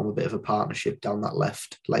looking to form a bit of a partnership down that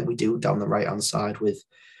left, like we do down the right-hand side with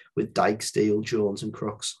Dykesdale, Jones and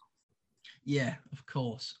Crooks. Yeah, of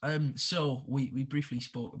course. So we briefly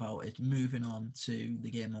spoke about it. Moving on to the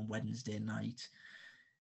game on Wednesday night.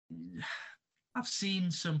 I've seen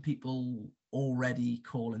some people already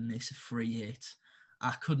calling this a free hit.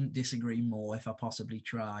 I couldn't disagree more if I possibly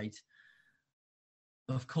tried.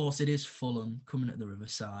 Of course, it is Fulham coming at the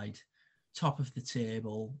Riverside, top of the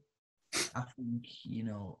table. I think,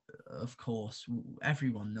 of course,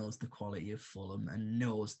 everyone knows the quality of Fulham and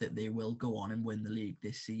knows that they will go on and win the league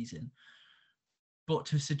this season. But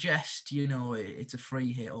to suggest, it's a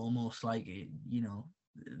free hit, almost like,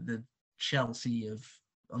 the Chelsea of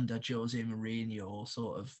under Jose Mourinho or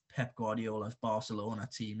sort of Pep Guardiola's Barcelona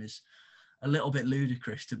team is a little bit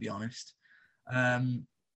ludicrous, to be honest.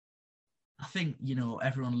 I think,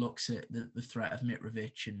 everyone looks at the threat of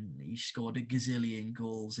Mitrovic and he scored a gazillion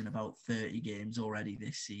goals in about 30 games already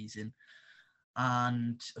this season.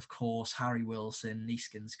 And, of course, Harry Wilson,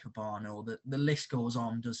 Neeskens, Cabano, the list goes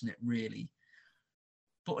on, doesn't it, really?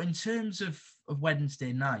 But in terms of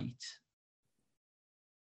Wednesday night,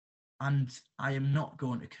 and I am not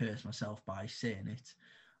going to curse myself by saying it,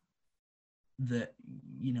 that,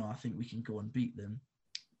 I think we can go and beat them.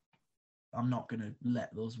 I'm not going to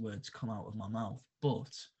let those words come out of my mouth.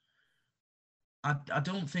 But I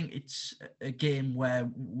don't think it's a game where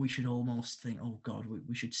we should almost think, oh God,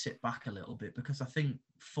 we should sit back a little bit, because I think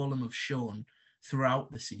Fulham have shown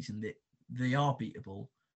throughout the season that they are beatable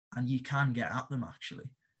and you can get at them, actually.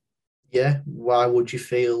 Yeah, why would you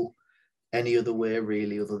feel any other way,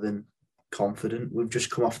 really, other than confident? We've just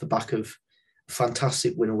come off the back of a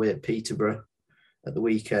fantastic win away at Peterborough at the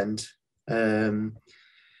weekend. I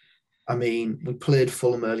mean, we played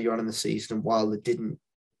Fulham earlier on in the season, and while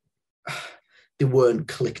they weren't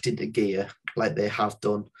clicked into gear like they have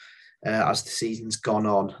done as the season's gone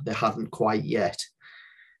on. They hadn't quite yet.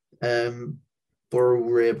 Boro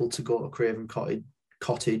were able to go to Craven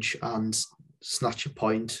Cottage and snatch a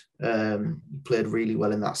point. Played really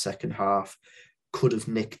well in that second half. Could have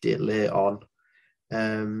nicked it late on.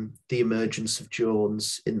 The emergence of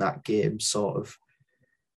Jones in that game sort of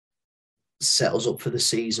set us up for the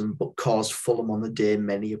season, but caused Fulham on the day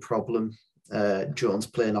many a problem. Jones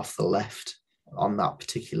playing off the left on that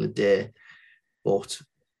particular day, but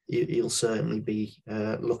he'll certainly be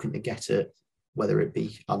looking to get it, whether it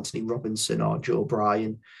be Anthony Robinson or Joe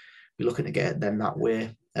Bryan, be looking to get them that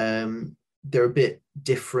way. They're a bit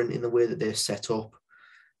different in the way that they're set up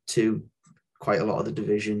to quite a lot of the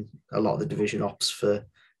division. A lot of the division opts for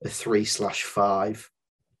a 3/5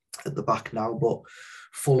 at the back now, but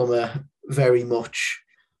Fulham are very much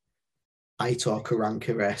Aitor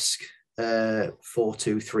Karanka-esque,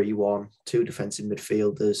 4-2-3-1, two defensive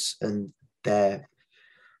midfielders, and their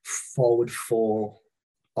forward four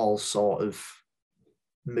all sort of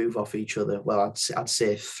move off each other. Well, I'd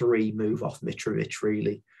say three move off Mitrovic,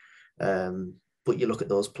 really. But you look at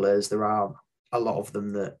those players, there are a lot of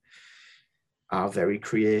them that are very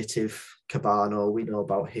creative. Cabano, we know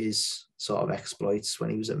about his sort of exploits when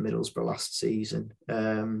he was at Middlesbrough last season.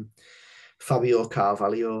 Fabio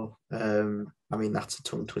Carvalho, I mean, that's a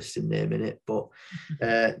tongue-twisting name in it, but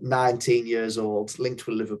 19 years old, linked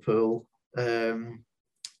with Liverpool,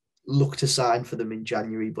 looked to sign for them in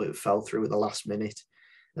January, but it fell through at the last minute.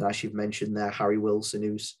 And as you've mentioned there, Harry Wilson,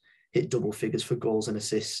 who's hit double figures for goals and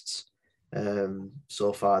assists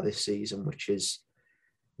so far this season, which is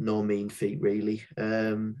no mean feat, really.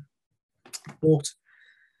 But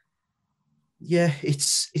yeah,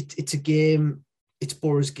 it's a game. It's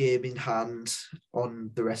Boro's game in hand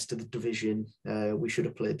on the rest of the division. We should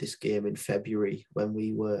have played this game in February when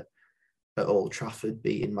we were at Old Trafford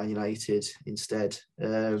beating Man United instead.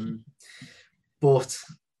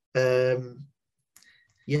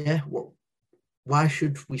 Why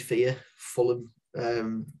should we fear Fulham?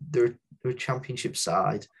 They're a championship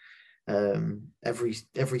side.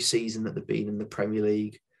 Every season that they've been in the Premier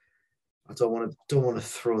League, I don't want to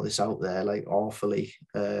throw this out there like awfully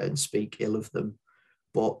and speak ill of them,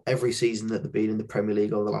 but every season that they've been in the Premier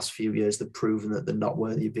League over the last few years, they've proven that they're not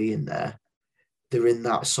worthy of being there. They're in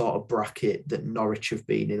that sort of bracket that Norwich have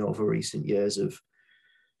been in over recent years of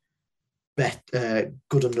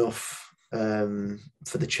good enough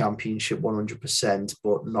for the Championship 100%,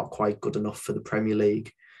 but not quite good enough for the Premier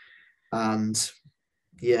League. And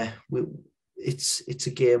yeah, it's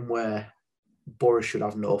a game where Boro should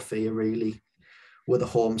have no fear, really. We're the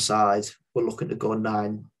home side. We're looking to go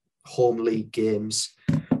 9 home league games,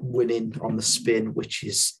 winning on the spin, which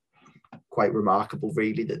is quite remarkable,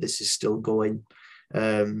 really, that this is still going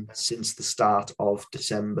since the start of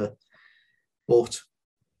December. But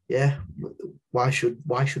yeah, why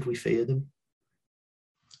should we fear them?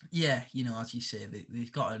 Yeah, as you say,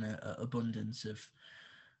 they've got an abundance of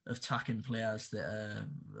attacking players that are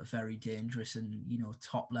very dangerous, and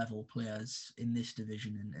top level players in this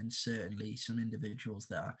division, and certainly some individuals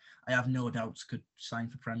that I have no doubts could sign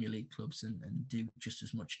for Premier League clubs and do just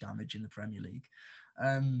as much damage in the Premier League.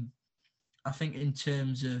 I think in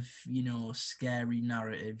terms of scary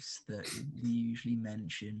narratives that we usually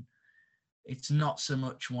mention, it's not so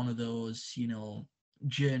much one of those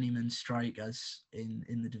journeyman strikers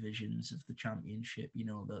in the divisions of the Championship,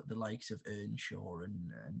 the likes of Earnshaw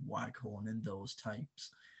and Waghorn and those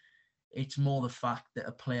types. It's more the fact that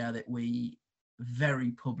a player that we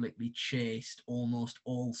very publicly chased almost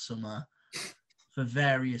all summer for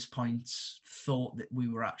various points, thought that we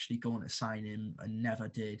were actually going to sign him and never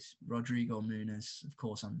did. Rodrigo Muniz, of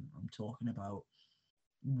course, I'm talking about,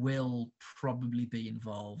 will probably be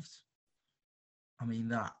involved. I mean,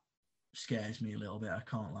 that scares me a little bit, I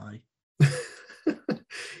can't lie.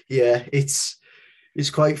 Yeah, it's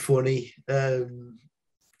quite funny.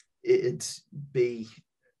 It'd be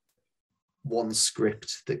one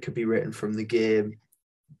script that could be written from the game,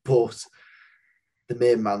 but the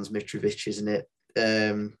main man's Mitrovic, isn't it?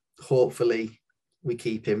 Hopefully we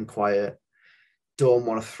keep him quiet. Don't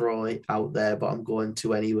want to throw it out there, but I'm going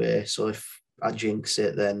to anyway. So if I jinx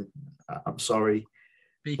it, then I'm sorry.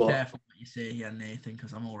 Be careful what you say here, Nathan,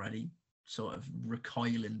 because I'm already sort of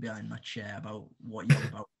recoiling behind my chair about what you're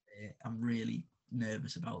about to say. I'm really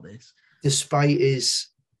nervous about this. Despite his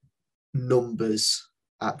numbers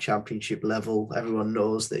at championship level, everyone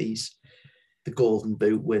knows that he's the Golden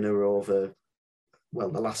Boot winner over,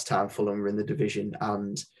 well, the last time Fulham were in the division,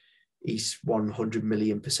 and he's 100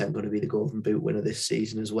 million % going to be the Golden Boot winner this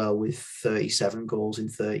season as well, with 37 goals in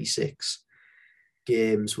 36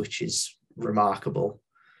 games, which is remarkable.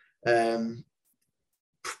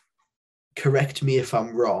 Correct me if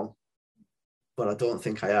I'm wrong, but I don't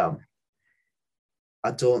think I am.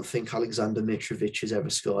 I don't think Alexander Mitrovic has ever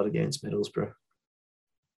scored against Middlesbrough.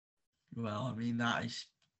 Well, I mean, that is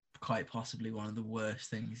quite possibly one of the worst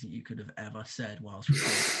things that you could have ever said whilst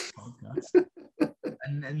recording this podcast.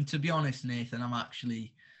 And to be honest, Nathan, I'm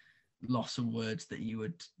actually lost for words that you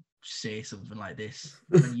would say something like this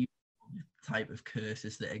when you type of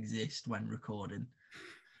curses that exist when recording.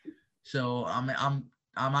 So I'm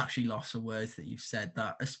actually lost for words that you've said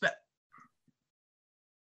that.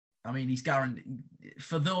 I mean, he's guaranteed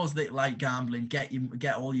for those that like gambling. Get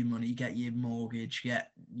all your money, get your mortgage,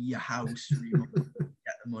 get your house,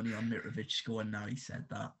 get the money on Mitrovic scoring. Now he said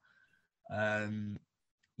that.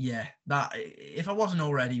 Yeah, that if I wasn't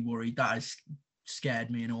already worried, that has scared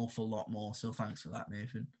me an awful lot more. So thanks for that,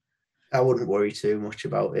 Nathan. I wouldn't worry too much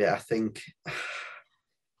about it. I think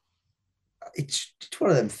it's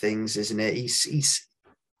one of them things, isn't it?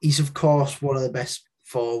 He's of course one of the best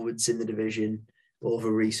forwards in the division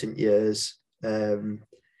over recent years.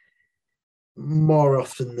 More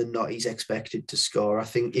often than not, he's expected to score. I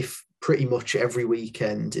think if pretty much every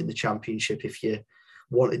weekend in the Championship, if you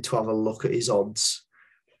wanted to have a look at his odds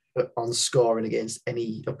on scoring against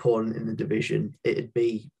any opponent in the division, it'd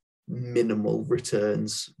be minimal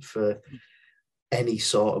returns for any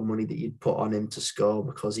sort of money that you'd put on him to score,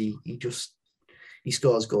 because he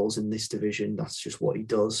scores goals in this division. That's just what he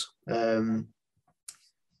does.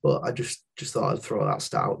 But I just thought I'd throw that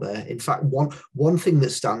stat out there. In fact, one thing that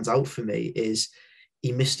stands out for me is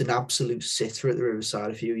he missed an absolute sitter at the Riverside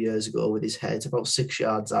a few years ago with his head about 6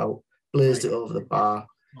 yards out, blazed it over the bar.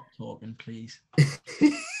 Not talking, please.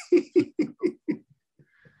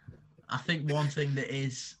 I think one thing that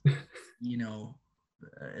is,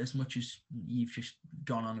 as much as you've just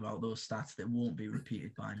gone on about those stats that won't be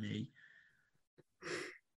repeated by me,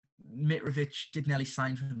 Mitrovic did nearly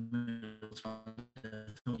sign for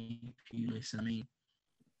Pulis. I mean,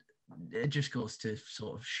 it just goes to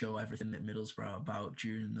sort of show everything that Middlesbrough are about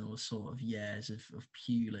during those sort of years of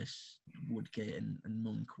Pulis, Woodgate and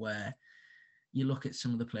Monk, where you look at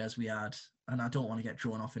some of the players we had, and I don't want to get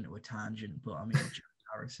drawn off into a tangent, but I mean, Jack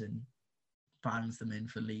Harrison bangs them in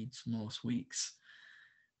for Leeds most weeks.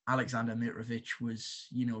 Alexander Mitrovic was,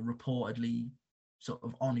 reportedly sort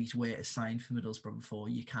of on his way to sign for Middlesbrough before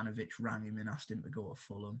Jukanovic rang him and asked him to go to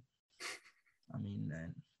Fulham. I mean,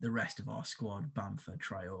 the rest of our squad, Bamford,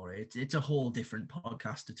 Traore, it's a whole different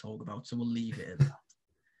podcast to talk about, so we'll leave it at that.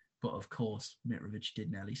 But of course, Mitrovic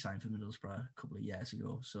did nearly sign for Middlesbrough a couple of years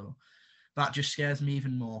ago, so that just scares me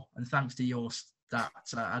even more. And thanks to your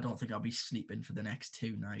stats, I don't think I'll be sleeping for the next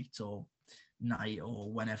 2 nights or night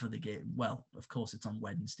or whenever the game. Well, of course it's on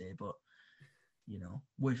Wednesday, but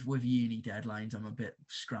with uni deadlines, I'm a bit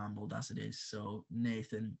scrambled as it is. So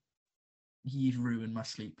Nathan, you've ruined my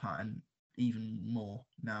sleep pattern even more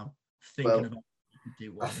now. Thinking about what you could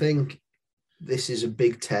do. I think this is a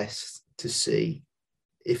big test to see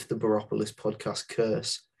if the Boropolis Podcast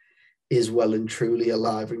curse is well and truly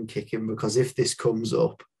alive and kicking, because if this comes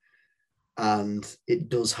up and it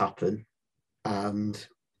does happen and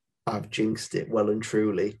I've jinxed it well and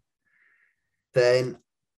truly, then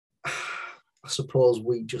I suppose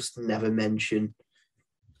we just never mention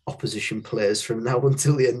opposition players from now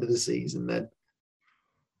until the end of the season then.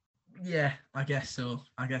 Yeah, I guess so.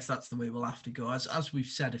 I guess that's the way we'll have to go. As we've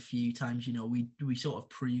said a few times, we sort of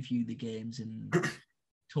preview the games and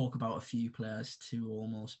talk about a few players to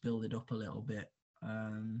almost build it up a little bit.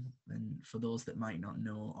 And for those that might not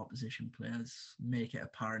know opposition players, make it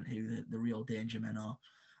apparent who the real danger men are.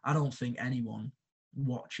 I don't think anyone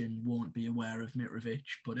watching won't be aware of Mitrovic,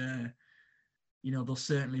 but they'll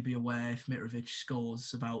certainly be aware if Mitrovic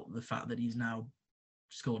scores about the fact that he's now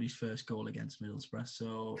scored his first goal against Middlesbrough.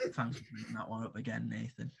 So thanks for bringing that one up again,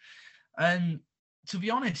 Nathan. To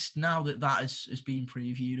be honest, now that has been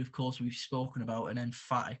previewed, of course, we've spoken about an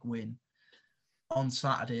emphatic win on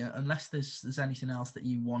Saturday. Unless there's anything else that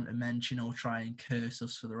you want to mention or try and curse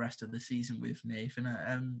us for the rest of the season with, Nathan,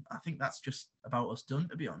 I think that's just about us done,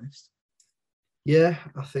 to be honest. Yeah,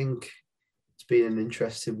 I think it's been an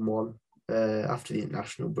interesting one after the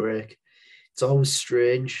international break. it's always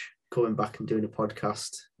strange coming back and doing a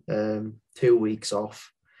podcast. 2 weeks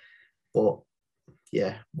off, but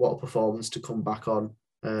yeah, what a performance to come back on.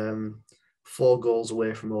 4 goals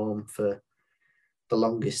away from home for the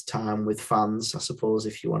longest time with fans, I suppose,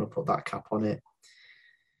 if you want to put that cap on it.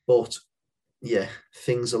 But yeah,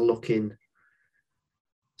 things are looking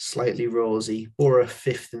slightly rosy. Boro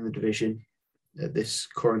 5th in the division at this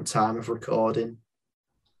current time of recording.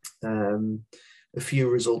 A few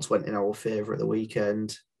results went in our favour at the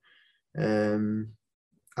weekend,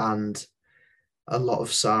 and a lot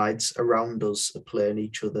of sides around us are playing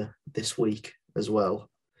each other this week as well.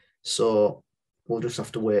 So we'll just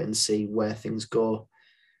have to wait and see where things go.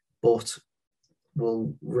 But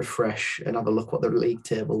we'll refresh and have a look what the league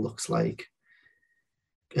table looks like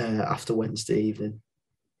after Wednesday evening.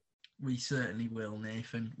 We certainly will,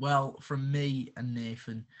 Nathan. Well, from me and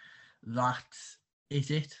Nathan, that is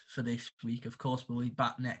it for this week. Of course, we'll be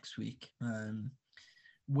back next week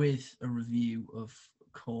with a review, of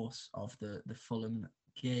course, of the Fulham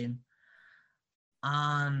game,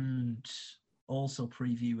 and also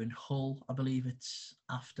previewing Hull. I believe it's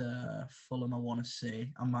after Fulham, I want to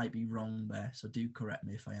say. I might be wrong there, so do correct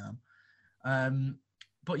me if I am.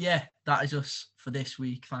 But yeah, that is us for this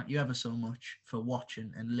week. Thank you ever so much for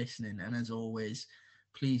watching and listening. And as always,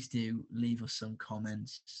 please do leave us some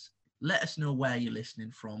comments. Let us know where you're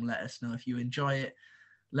listening from. Let us know if you enjoy it.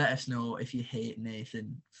 Let us know if you hate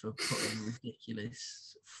Nathan for putting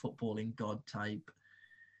ridiculous footballing god type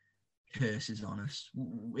curses on us.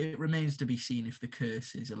 It remains to be seen if the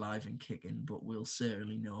curse is alive and kicking, but we'll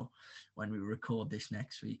certainly know when we record this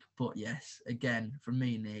next week. But yes, again, from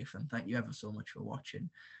me, Nathan, thank you ever so much for watching.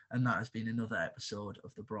 And that has been another episode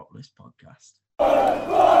of the Boropolis Podcast.